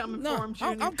 You coming for him,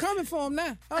 Junior? I'm coming for him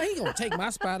now. Oh, he gonna take my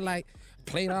spotlight,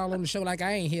 play it all on the show like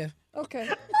I ain't here. Okay.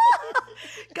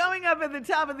 Coming up at the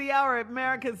top of the hour,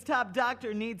 America's top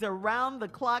doctor needs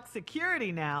around-the-clock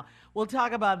security now. We'll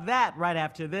talk about that right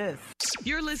after this.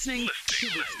 You're listening to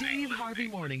the Steve Harvey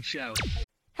Morning Show.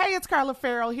 Hey, it's Carla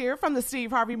Farrell here from the Steve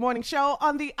Harvey Morning Show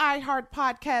on the iHeart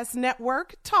Podcast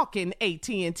Network, talking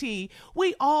AT&T.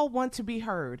 We all want to be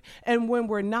heard, and when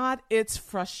we're not, it's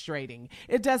frustrating.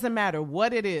 It doesn't matter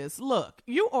what it is. Look,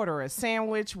 you order a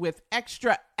sandwich with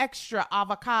extra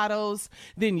avocados,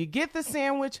 then you get the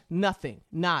sandwich, nothing,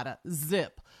 nada,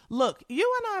 zip. Look, you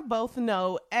and I both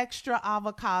know extra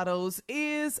avocados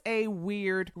is a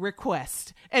weird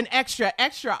request. And extra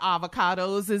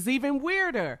avocados is even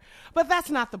weirder. But that's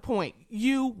not the point.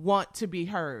 You want to be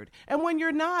heard. And when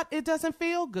you're not, it doesn't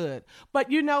feel good. But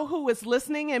you know who is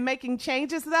listening and making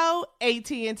changes though?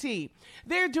 AT&T.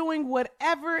 They're doing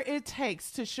whatever it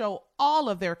takes to show all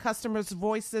of their customers'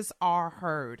 voices are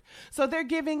heard. So they're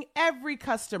giving every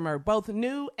customer, both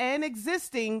new and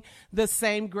existing, the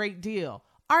same great deal.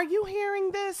 Are you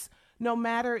hearing this? No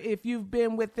matter if you've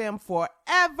been with them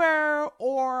forever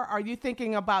or are you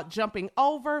thinking about jumping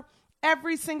over,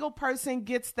 every single person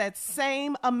gets that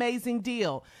same amazing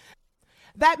deal.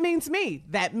 That means me.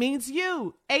 That means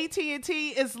you. AT&T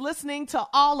is listening to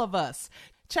all of us.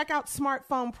 Check out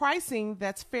smartphone pricing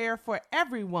that's fair for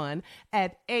everyone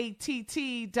at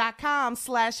att.com/best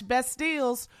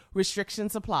deals.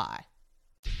 Restrictions apply.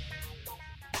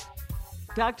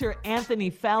 Dr. Anthony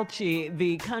Fauci,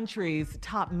 the country's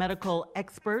top medical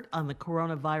expert on the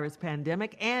coronavirus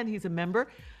pandemic, and he's a member,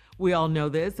 we all know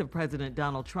this, of President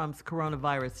Donald Trump's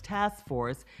coronavirus task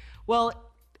force. Well,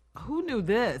 who knew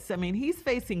this? I mean, he's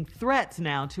facing threats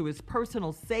now to his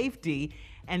personal safety.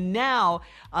 And now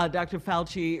Dr.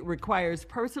 Fauci requires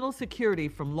personal security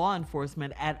from law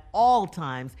enforcement at all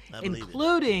times,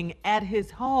 including at his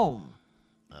home.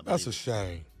 That's a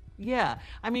shame. Yeah.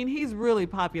 I mean, he's really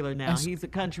popular now. He's the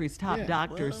country's top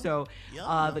doctor. Well, so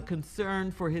the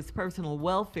concern for his personal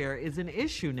welfare is an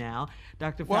issue now.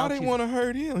 Dr. Fauci. Why they want to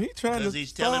hurt him? He's trying to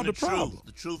he's solve telling the problem. truth.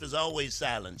 The truth is always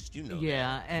silenced. You know.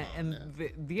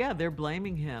 Yeah, they're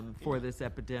blaming him for this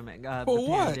epidemic. For the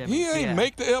what? pandemic. He ain't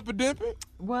make the epidemic?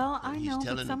 Well, I He's know, but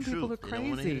telling some the people are truth. They don't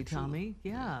wanna hear crazy, the truth. Tommy.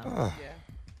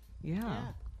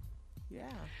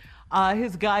 Yeah.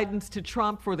 His guidance to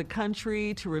Trump for the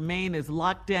country to remain as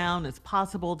locked down as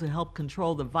possible to help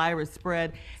control the virus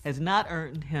spread has not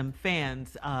earned him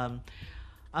fans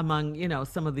among,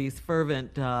 some of these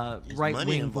fervent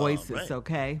right-wing voices, right?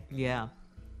 okay? Yeah.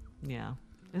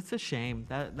 It's a shame.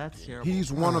 That's terrible.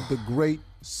 He's one of the great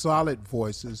solid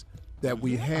voices that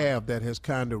we have that has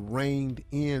kind of reined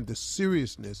in the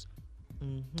seriousness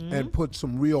and put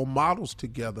some real models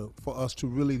together for us to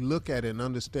really look at and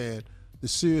understand the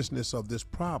seriousness of this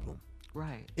problem.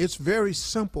 Right. It's very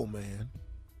simple, man.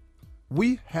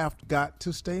 We have got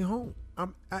to stay home.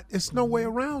 It's no way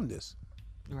around this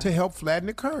to help flatten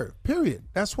the curve, period.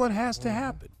 That's what has to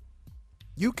happen.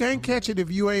 You can't catch it if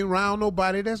you ain't around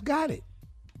nobody that's got it.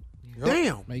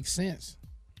 Damn. Makes sense.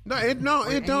 No, it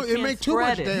don't. It makes too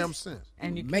much damn sense.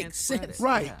 And you Makes sense.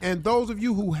 Right. Yeah. And those of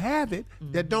you who have it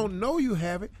that don't know you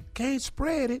have it can't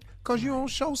spread it because you don't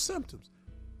show symptoms.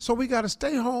 So we got to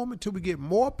stay home until we get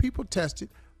more people tested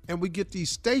and we get these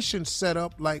stations set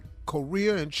up like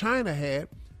Korea and China had,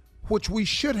 which we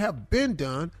should have been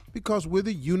done because we're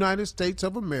the United States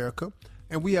of America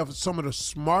and we have some of the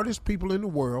smartest people in the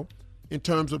world in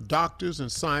terms of doctors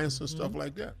and science and stuff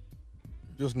like that.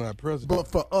 Just not president. But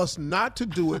for us not to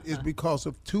do it is because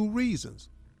of two reasons.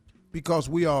 Because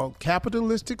we are a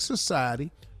capitalistic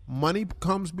society, money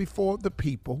comes before the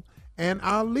people, and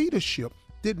our leadership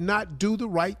did not do the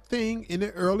right thing in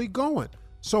the early going.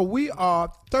 So we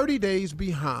are 30 days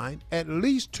behind, at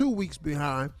least 2 weeks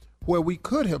behind, where we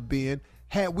could have been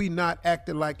had we not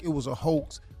acted like it was a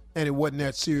hoax and it wasn't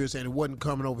that serious and it wasn't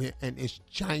coming over here and it's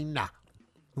China.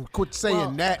 Quit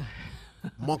saying that,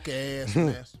 monkey ass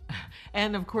mess.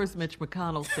 And of course, Mitch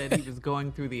McConnell said he was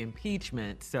going through the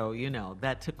impeachment, so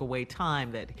that took away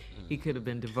time that he could have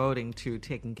been devoting to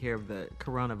taking care of the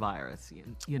coronavirus.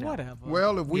 Whatever.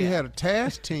 Well, if we had a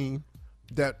task team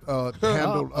that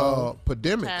handled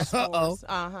pandemics,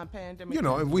 pandemic.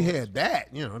 if we had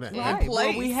that, that. Right.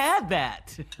 Well, we had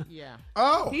that. Yeah.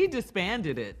 Oh. He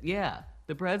disbanded it. Yeah,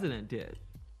 the president did.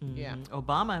 Yeah.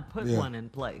 Obama put one in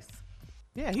place.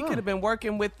 Yeah, he could have been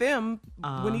working with them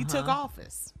when he took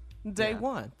office. Day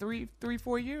one,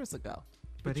 4 years ago.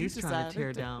 But he's trying to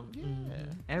tear down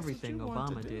everything That's what you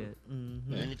want Obama to do.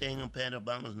 did. Anything gonna pat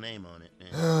Obama's name on it,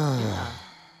 man.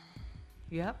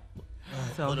 Yep.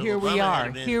 So But if here we Obama are.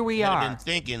 had been- Here we had are. been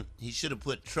thinking he should have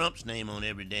put Trump's name on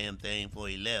every damn thing before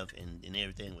he left, and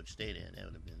everything would stay there. That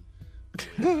would have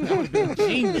been.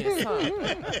 Genius, huh?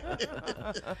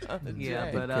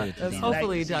 Yeah, Jay. but He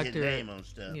hopefully, liked to see his name on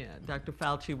stuff. Dr.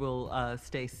 Fauci will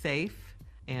stay safe,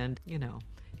 and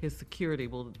his security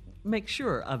will make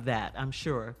sure of that. I'm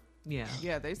sure. Yeah.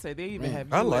 Yeah, they say they even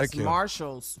have I U.S. like him.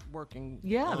 Marshals working.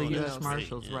 Yeah, the Oh, U.S. that's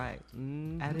Marshals, great, yeah.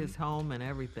 right, at his home and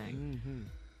everything.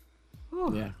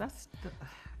 Whew, Yeah. That's.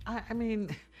 I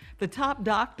mean, the top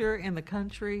doctor in the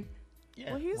country.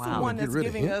 Well, he's Wow. the one Get that's rid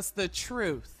of giving him? us the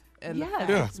truth and the Yeah.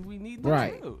 facts. We need the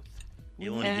Right. truth.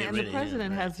 You want to get And rid the of him,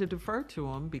 president right? has to defer to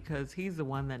him because he's the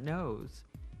one that knows.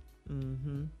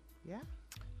 Yeah.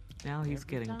 Now he's Every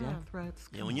getting time. death threats.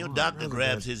 Yeah, when Come your on. doctor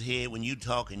grabs his head when you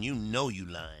talking, you know you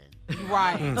lying.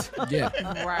 Right. Yeah.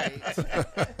 Right.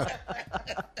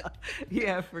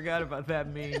 Yeah, I forgot about that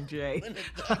meme, Jay.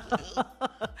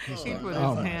 He put his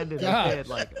Oh, my hand in his God. head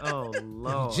like, oh,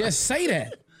 Lord. Just say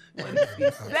that. What is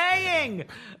he saying?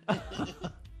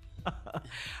 All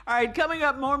right, coming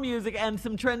up, more music and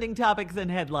some trending topics and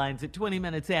headlines at 20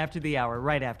 minutes after the hour,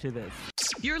 right after this.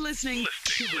 You're listening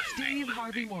to the Steve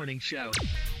Harvey Morning Show.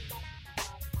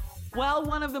 Well,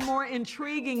 one of the more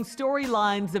intriguing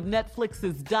storylines of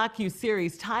Netflix's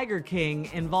docuseries Tiger King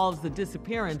involves the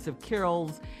disappearance of Carol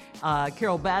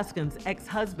Baskin's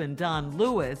ex-husband, Don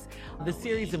Lewis. The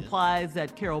series implies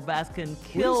that Carol Baskin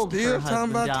killed her husband,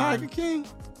 talking about Don. Tiger King?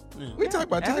 We talk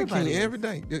about Tiger King every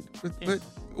day. But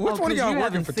which one of y'all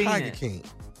working for Tiger King?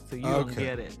 So you don't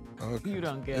get it. Okay. You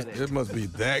don't get it. It must be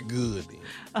that good then.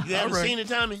 You haven't seen it,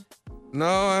 Tommy? No,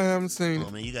 I haven't seen it.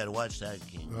 Oh, man, you got to watch Tiger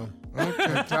King. Oh,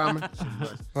 okay, Tommy.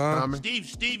 Tommy.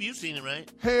 Steve, you've seen it, right?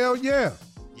 Hell yeah.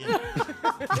 Yeah.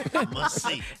 Must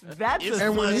see.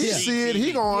 And when he see it,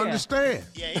 he gonna understand.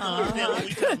 Yeah, he gonna understand what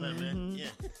we talking about, man. Yeah.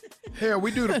 Hell,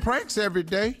 we do the pranks every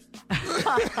day.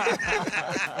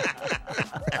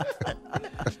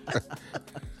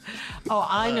 Oh,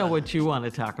 I know what you want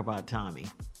to talk about, Tommy.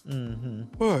 Mm-hmm.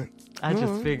 What? I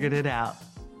just figured it out.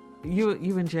 You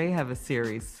and Jay have a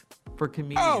series for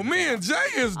comedians. Oh, me and Jay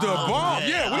is the bomb.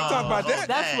 Yeah, we talk about that.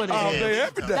 That's what it all is. day,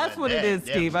 every day. That's what it is,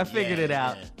 Steve. I figured it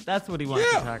out. That's what he wants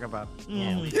to talk about.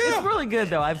 It's really good,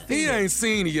 though. I've seen He it. ain't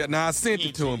seen it yet. Now, I sent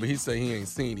it to him, but he said he ain't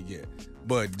seen it yet.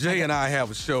 But Jay and I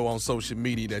have a show on social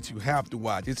media that you have to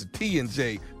watch. It's a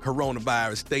T&J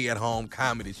coronavirus stay-at-home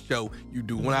comedy show. You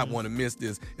do not want to miss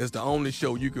this. It's the only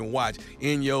show you can watch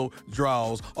in your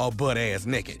drawers or butt-ass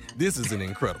naked. This is an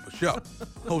incredible show.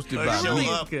 Hosted by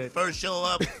me. First show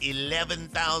up,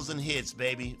 11,000 hits,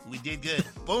 baby. We did good.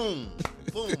 Boom.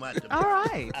 Boom. All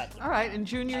right. And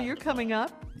Junior, you're coming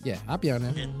up. Yeah, I'll be on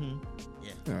there.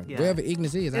 Yeah. Wherever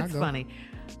Ignis is, I'll It's go. funny.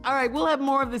 All right, we'll have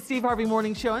more of the Steve Harvey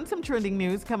Morning Show and some trending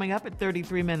news coming up at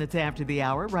 33 minutes after the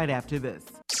hour, right after this.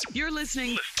 You're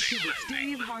listening to the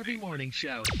Steve Harvey Morning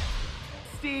Show.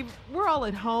 Steve, we're all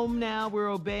at home now. We're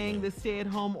obeying the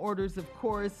stay-at-home orders, of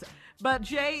course. But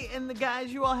Jay and the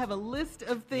guys, you all have a list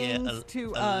of things a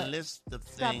list of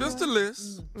things. Just a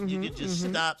list. You can just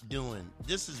stop doing.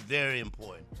 This is very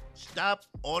important. Stop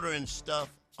ordering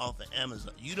stuff off of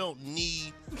Amazon. You don't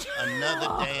need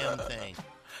another damn thing.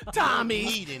 Tommy. You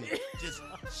don't need any. Just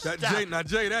stop.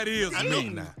 Jay, that is me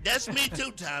now. That's me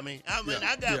too, Tommy. I mean,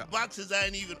 I got boxes I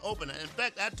ain't even opened. In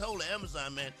fact, I told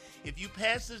Amazon, man, if you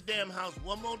pass this damn house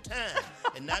one more time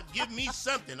and not give me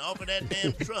something off of that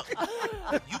damn truck,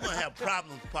 you're going to have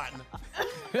problems, partner.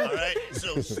 All right?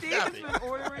 So stop it.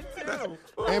 Ordering too.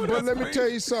 But let me tell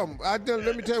you something.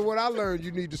 Let me tell you what I learned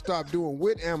you need to stop doing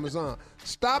with Amazon.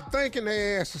 Stop thinking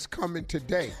their ass is coming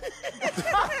today.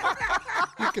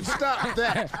 You can stop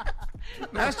that.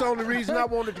 That's the only reason I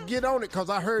wanted to get on it, because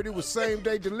I heard it was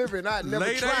same-day delivery, and I never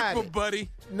Late tried April, it. buddy.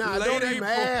 Nah, Late don't even April.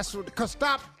 ask. Because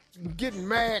stop getting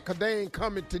mad because they ain't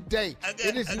coming today.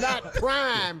 It is not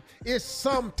Prime. It's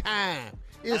sometime.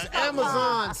 It's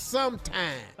Amazon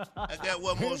sometime. I got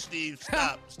one more, Steve.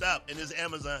 Stop. And it's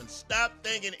Amazon. Stop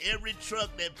thinking every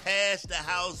truck that passed the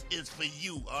house is for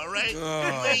you, all right?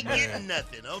 You ain't getting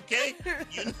nothing, okay?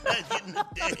 You're not getting a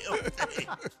damn thing.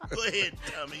 Go ahead,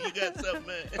 Tommy. You got something,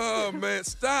 man. Oh, man,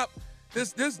 stop.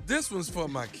 This one's for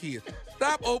my kids.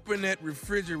 Stop opening that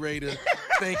refrigerator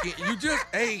thinking you just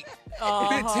ate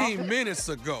 15 minutes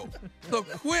ago. So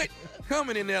quit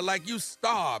coming in there like you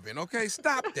starving, okay?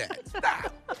 Stop that.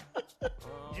 Stop.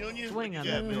 Junior, swing on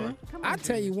that door. I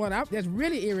tell you what, that's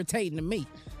really irritating to me.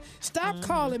 Stop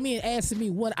calling me and asking me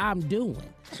what I'm doing.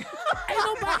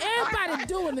 Everybody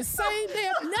doing the same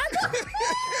damn nothing.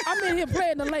 I'm in here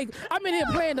playing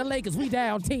the Lakers. We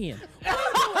down 10. We ain't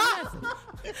doing nothing.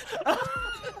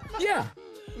 Yeah.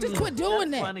 Just quit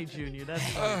doing That's that. funny, Junior. That's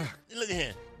funny. Look at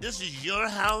here. This is your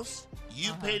house.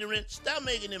 You pay the rent. Stop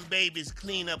making them babies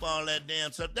clean up all that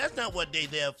damn stuff. That's not what they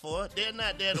there for. They're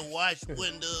not there to wash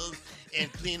windows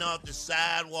and clean off the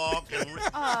sidewalk.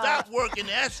 Stop working.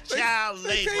 That's child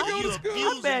labor. You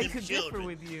abusing them children.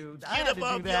 With you. Get up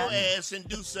off your ass and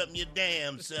do something your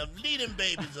damn self. Leave them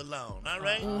babies alone, all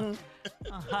right?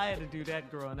 I had to do that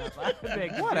growing up. I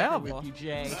beg to Whatever. differ with you,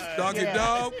 Jay. Doggy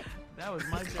dog. That was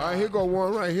my job. All right, here go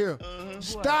one right here.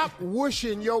 Stop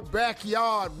wishing your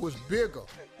backyard was bigger.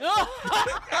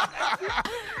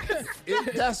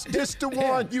 That's just the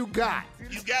one you got.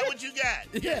 You got what you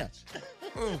got. Yeah.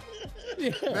 Man,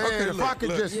 Okay, if I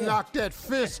could just knock that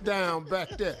fence down back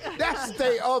there, that's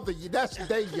their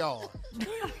yard.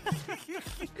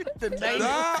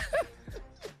 Stop.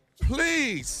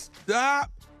 Please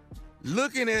stop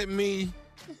looking at me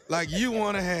like you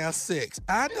want to have sex.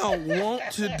 I don't want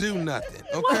to do nothing,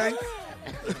 okay?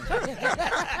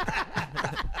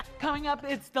 Coming up,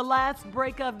 it's the last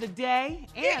break of the day.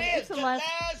 And It is it's the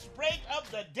last break of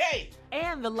the day.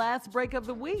 And the last break of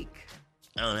the week.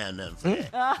 I don't have nothing for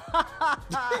that.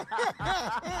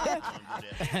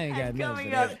 I ain't got nothing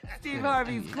Coming for up, that. Steve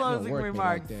Harvey's closing work me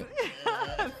like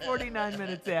remarks. 49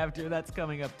 minutes after. That's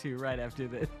coming up, too, right after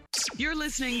this. You're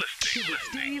listening to the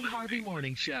Steve Harvey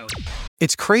Morning Show.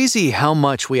 It's crazy how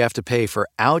much we have to pay for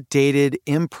outdated,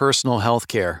 impersonal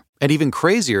healthcare, and even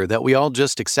crazier that we all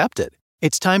just accept it.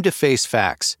 It's time to face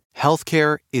facts.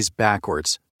 Healthcare is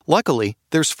backwards. Luckily,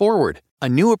 there's Forward, a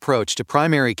new approach to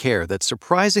primary care that's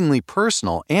surprisingly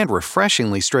personal and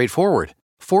refreshingly straightforward.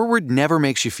 Forward never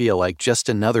makes you feel like just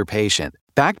another patient.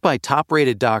 Backed by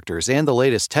top-rated doctors and the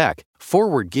latest tech,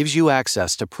 Forward gives you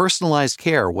access to personalized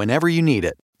care whenever you need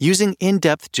it. Using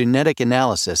in-depth genetic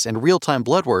analysis and real-time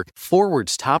blood work,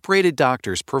 Forward's top-rated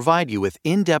doctors provide you with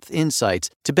in-depth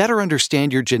insights to better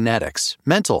understand your genetics,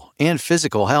 mental, and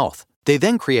physical health. They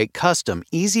then create custom,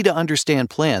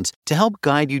 easy-to-understand plans to help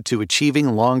guide you to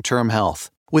achieving long-term health.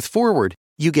 With Forward,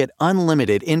 you get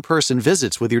unlimited in-person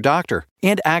visits with your doctor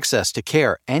and access to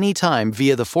care anytime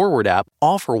via the Forward app,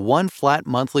 all for one flat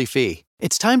monthly fee.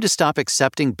 It's time to stop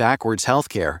accepting backwards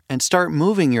healthcare and start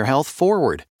moving your health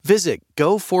forward. Visit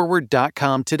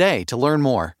GoForward.com today to learn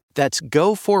more. That's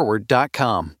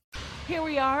GoForward.com. Here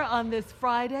we are on this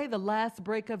Friday, the last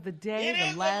break of the day. It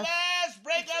is the last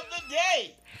break of the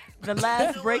day. The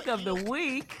last break of the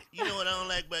week. You know what I don't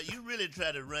like about you? Really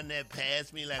try to run that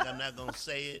past me like I'm not going to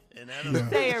say it. And I don't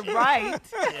say it right.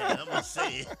 Yeah, I'm going to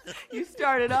say it. You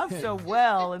started off so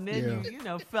well, and then you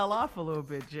fell off a little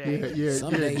bit, Jay.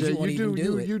 Some days Jay, you won't even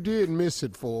do it. You did miss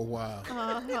it for a while.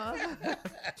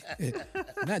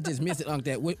 Not just miss it, Unc.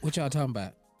 That what y'all talking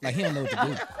about? Like he don't know what to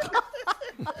do.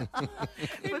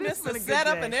 But it's the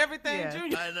setup and everything,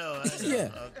 Junior. I know. Yeah.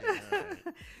 Okay, all right.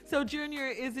 So, Junior,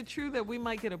 is it true that we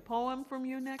might get a poem from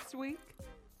you next week?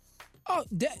 Oh,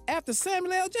 after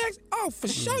Samuel L. Jackson? Oh, for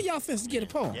sure y'all finna get a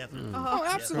poem. Oh,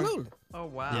 absolutely. Oh,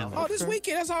 wow. Oh, this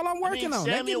weekend, that's all I'm working on.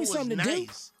 That give me something to do.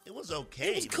 It was okay.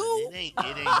 It was cool. It ain't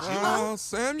you. Oh,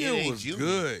 Samuel It ain't was you.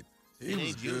 good. It He was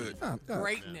ain't you. good.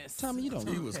 Greatness. Tommy, you don't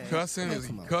know. He was cussing.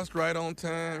 He cussed right on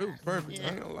time. It was perfect. I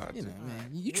ain't gonna lie to you. Man,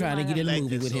 you trying to get in the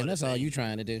movie with him. That's all you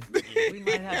trying to do. We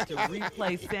might have to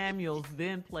replay Samuel's,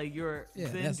 then play your,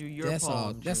 then do your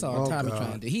poem. That's all Tommy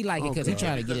trying to do. He like it because he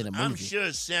trying to get in the movie. I'm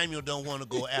sure Samuel don't want to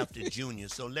go after Junior,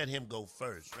 so let him go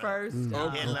first. Right? First.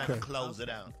 Headline to close it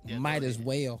out. Yeah, Might as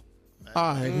well.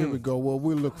 All right, here we go. Well,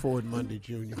 we'll look forward Monday,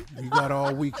 Junior. You got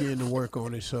all weekend to work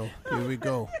on it, so here we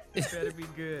go. It better be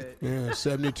good. Yeah,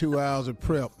 72 hours of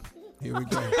prep. Here we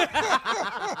go. All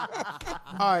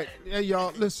right, hey,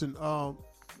 y'all, listen,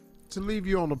 to leave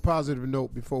you on a positive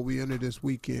note before we enter this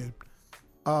weekend,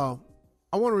 I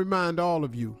want to remind all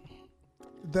of you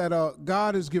that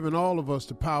God has given all of us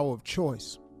the power of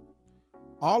choice.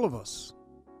 All of us.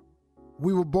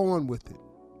 We were born with it.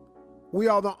 We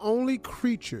are the only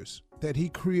creatures that he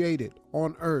created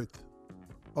on earth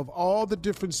of all the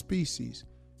different species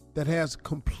that has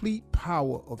complete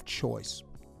power of choice.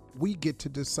 We get to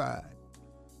decide.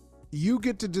 You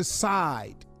get to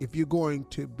decide if you're going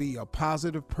to be a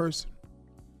positive person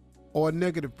or a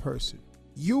negative person.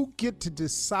 You get to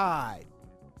decide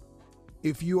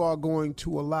if you are going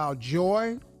to allow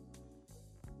joy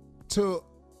to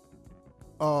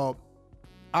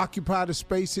occupy the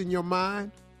space in your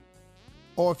mind,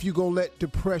 or if you're going to let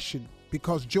depression,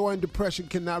 because joy and depression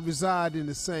cannot reside in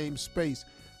the same space.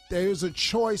 There is a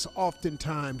choice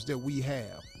oftentimes that we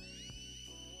have.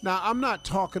 Now, I'm not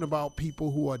talking about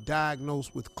people who are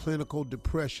diagnosed with clinical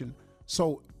depression,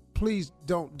 so please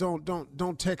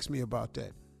don't text me about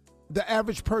that. The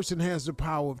average person has the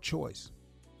power of choice.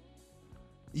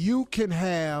 You can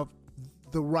have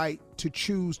the right to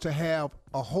choose to have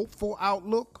a hopeful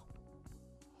outlook,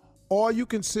 or you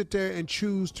can sit there and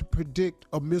choose to predict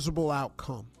a miserable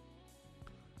outcome.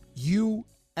 You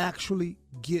actually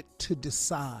get to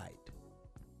decide,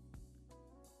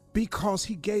 because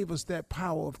he gave us that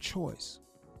power of choice.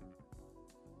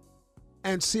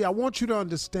 And see, I want you to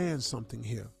understand something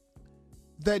here,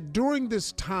 that during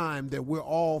this time that we're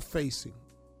all facing,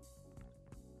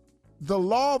 the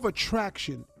law of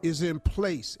attraction is in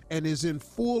place and is in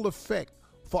full effect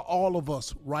for all of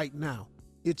us right now.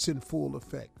 It's in full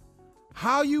effect.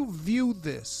 How you view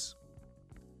this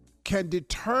can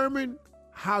determine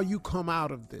how you come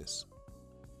out of this.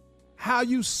 How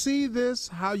you see this,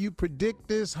 how you predict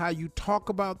this, how you talk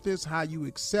about this, how you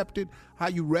accept it, how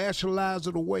you rationalize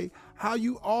it away,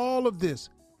 all of this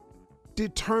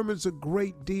determines a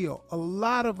great deal. A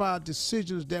lot of our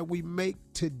decisions that we make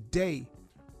today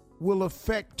will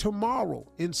affect tomorrow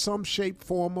in some shape,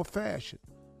 form, or fashion.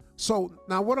 So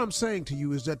now what I'm saying to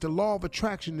you is that the law of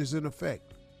attraction is in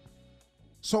effect.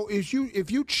 So if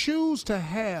you choose to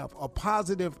have a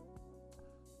positive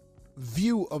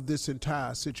view of this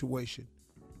entire situation,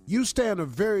 you stand a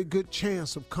very good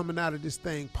chance of coming out of this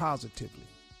thing positively.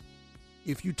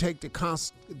 If you take the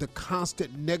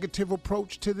constant negative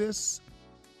approach to this,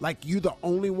 like you're the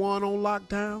only one on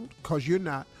lockdown, because you're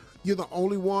not. You're the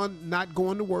only one not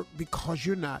going to work, because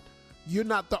you're not. You're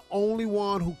not the only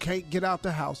one who can't get out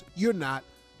the house. You're not.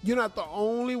 You're not the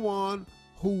only one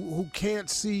who can't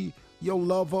see your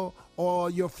lover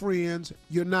or your friends.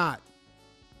 You're not.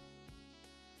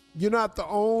 You're not the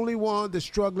only one that's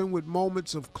struggling with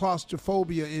moments of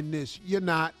claustrophobia in this. You're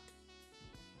not.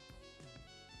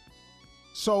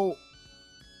 So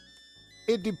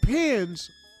it depends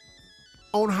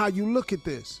on how you look at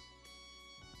this.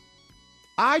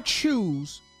 I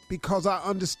choose, because I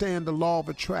understand the law of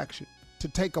attraction, to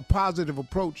take a positive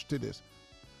approach to this.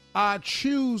 I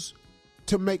choose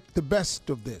to make the best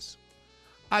of this.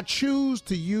 I choose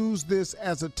to use this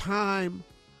as a time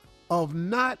of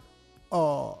not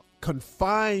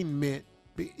confinement.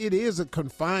 It is a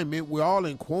confinement. We're all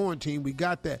in quarantine. We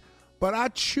got that. But I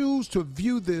choose to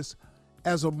view this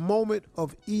as a moment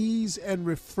of ease and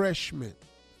refreshment.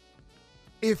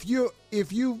 If you're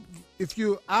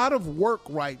out of work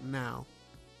right now,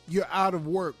 you're out of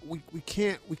work. We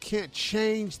can't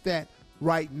change that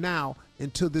right now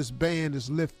until this ban is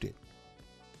lifted.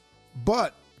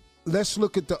 But let's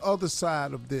look at the other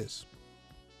side of this.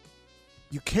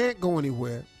 You can't go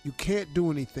anywhere. You can't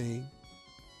do anything.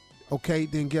 Okay,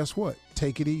 then guess what?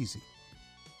 Take it easy.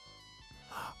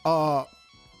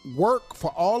 Work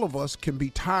for all of us can be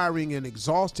tiring and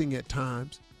exhausting at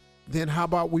times. Then how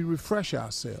about we refresh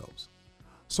ourselves?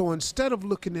 So instead of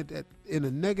looking at it in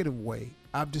a negative way,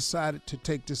 I've decided to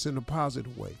take this in a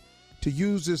positive way, to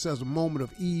use this as a moment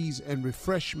of ease and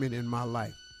refreshment in my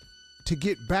life, to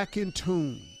get back in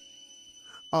tune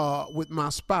with my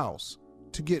spouse,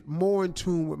 to get more in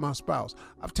tune with my spouse.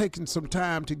 I've taken some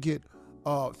time to get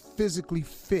physically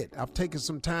fit. I've taken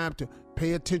some time to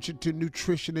pay attention to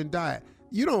nutrition and diet.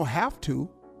 You don't have to.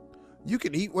 You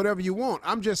can eat whatever you want.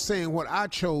 I'm just saying what I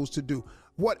chose to do.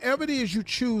 Whatever it is you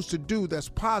choose to do that's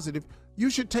positive, you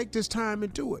should take this time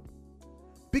and do it.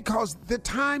 Because the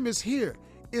time is here.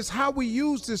 It's how we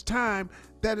use this time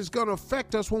that is going to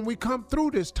affect us when we come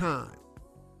through this time.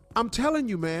 I'm telling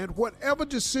you, man, whatever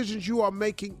decisions you are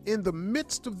making in the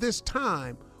midst of this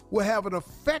time will have an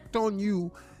effect on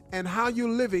you and how you're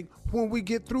living when we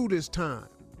get through this time,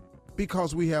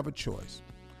 because we have a choice.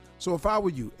 So if I were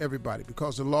you, everybody,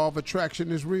 because the law of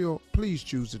attraction is real, please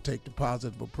choose to take the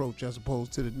positive approach as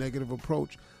opposed to the negative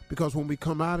approach, because when we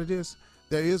come out of this,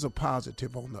 there is a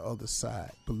positive on the other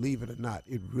side. Believe it or not,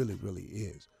 it really, really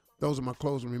is. Those are my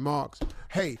closing remarks.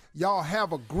 Hey, y'all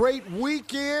have a great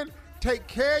weekend. Take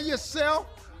care of yourself.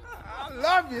 I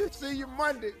love you. See you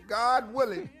Monday, God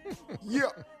willing. Yeah.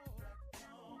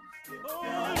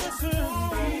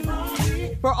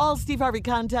 For all Steve Harvey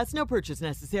contests, no purchase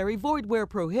necessary, void where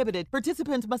prohibited.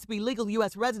 Participants must be legal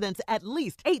U.S. residents at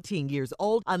least 18 years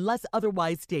old unless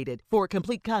otherwise stated. For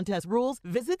complete contest rules,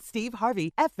 visit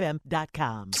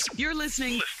SteveHarveyFM.com. You're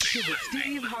listening to the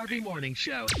Steve Harvey Morning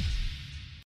Show.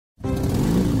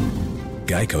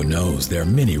 Geico knows there are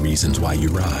many reasons why you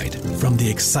ride. From the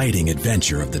exciting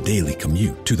adventure of the daily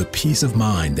commute to the peace of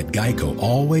mind that Geico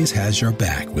always has your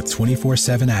back with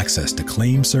 24/7 access to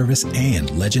claim service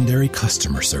and legendary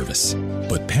customer service.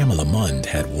 But Pamela Mund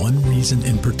had one reason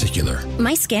in particular.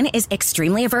 My skin is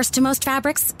extremely averse to most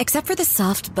fabrics, except for the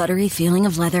soft, buttery feeling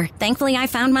of leather. Thankfully, I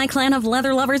found my clan of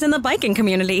leather lovers in the biking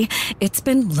community. It's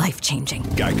been life-changing.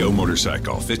 Geico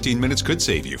Motorcycle. 15 minutes could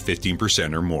save you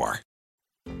 15% or more.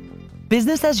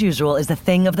 Business as usual is a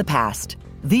thing of the past.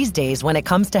 These days, when it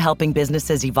comes to helping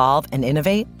businesses evolve and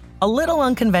innovate, a little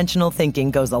unconventional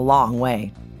thinking goes a long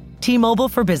way. T-Mobile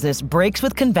for Business breaks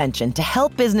with convention to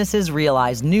help businesses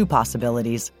realize new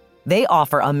possibilities. They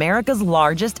offer America's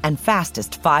largest and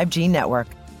fastest 5G network,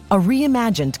 a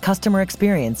reimagined customer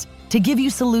experience to give you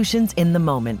solutions in the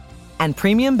moment, and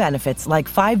premium benefits like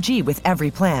 5G with every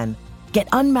plan. Get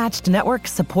unmatched network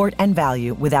support and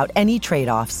value without any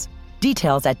trade-offs.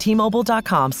 Details at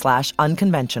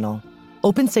T-Mobile.com/unconventional.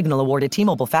 Open Signal awarded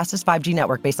T-Mobile fastest 5G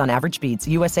network based on average speeds.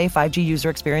 USA 5G user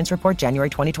experience report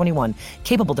January 2021.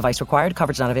 Capable device required.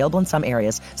 Coverage not available in some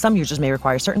areas. Some users may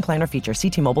require certain plan or features. See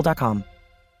T-Mobile.com.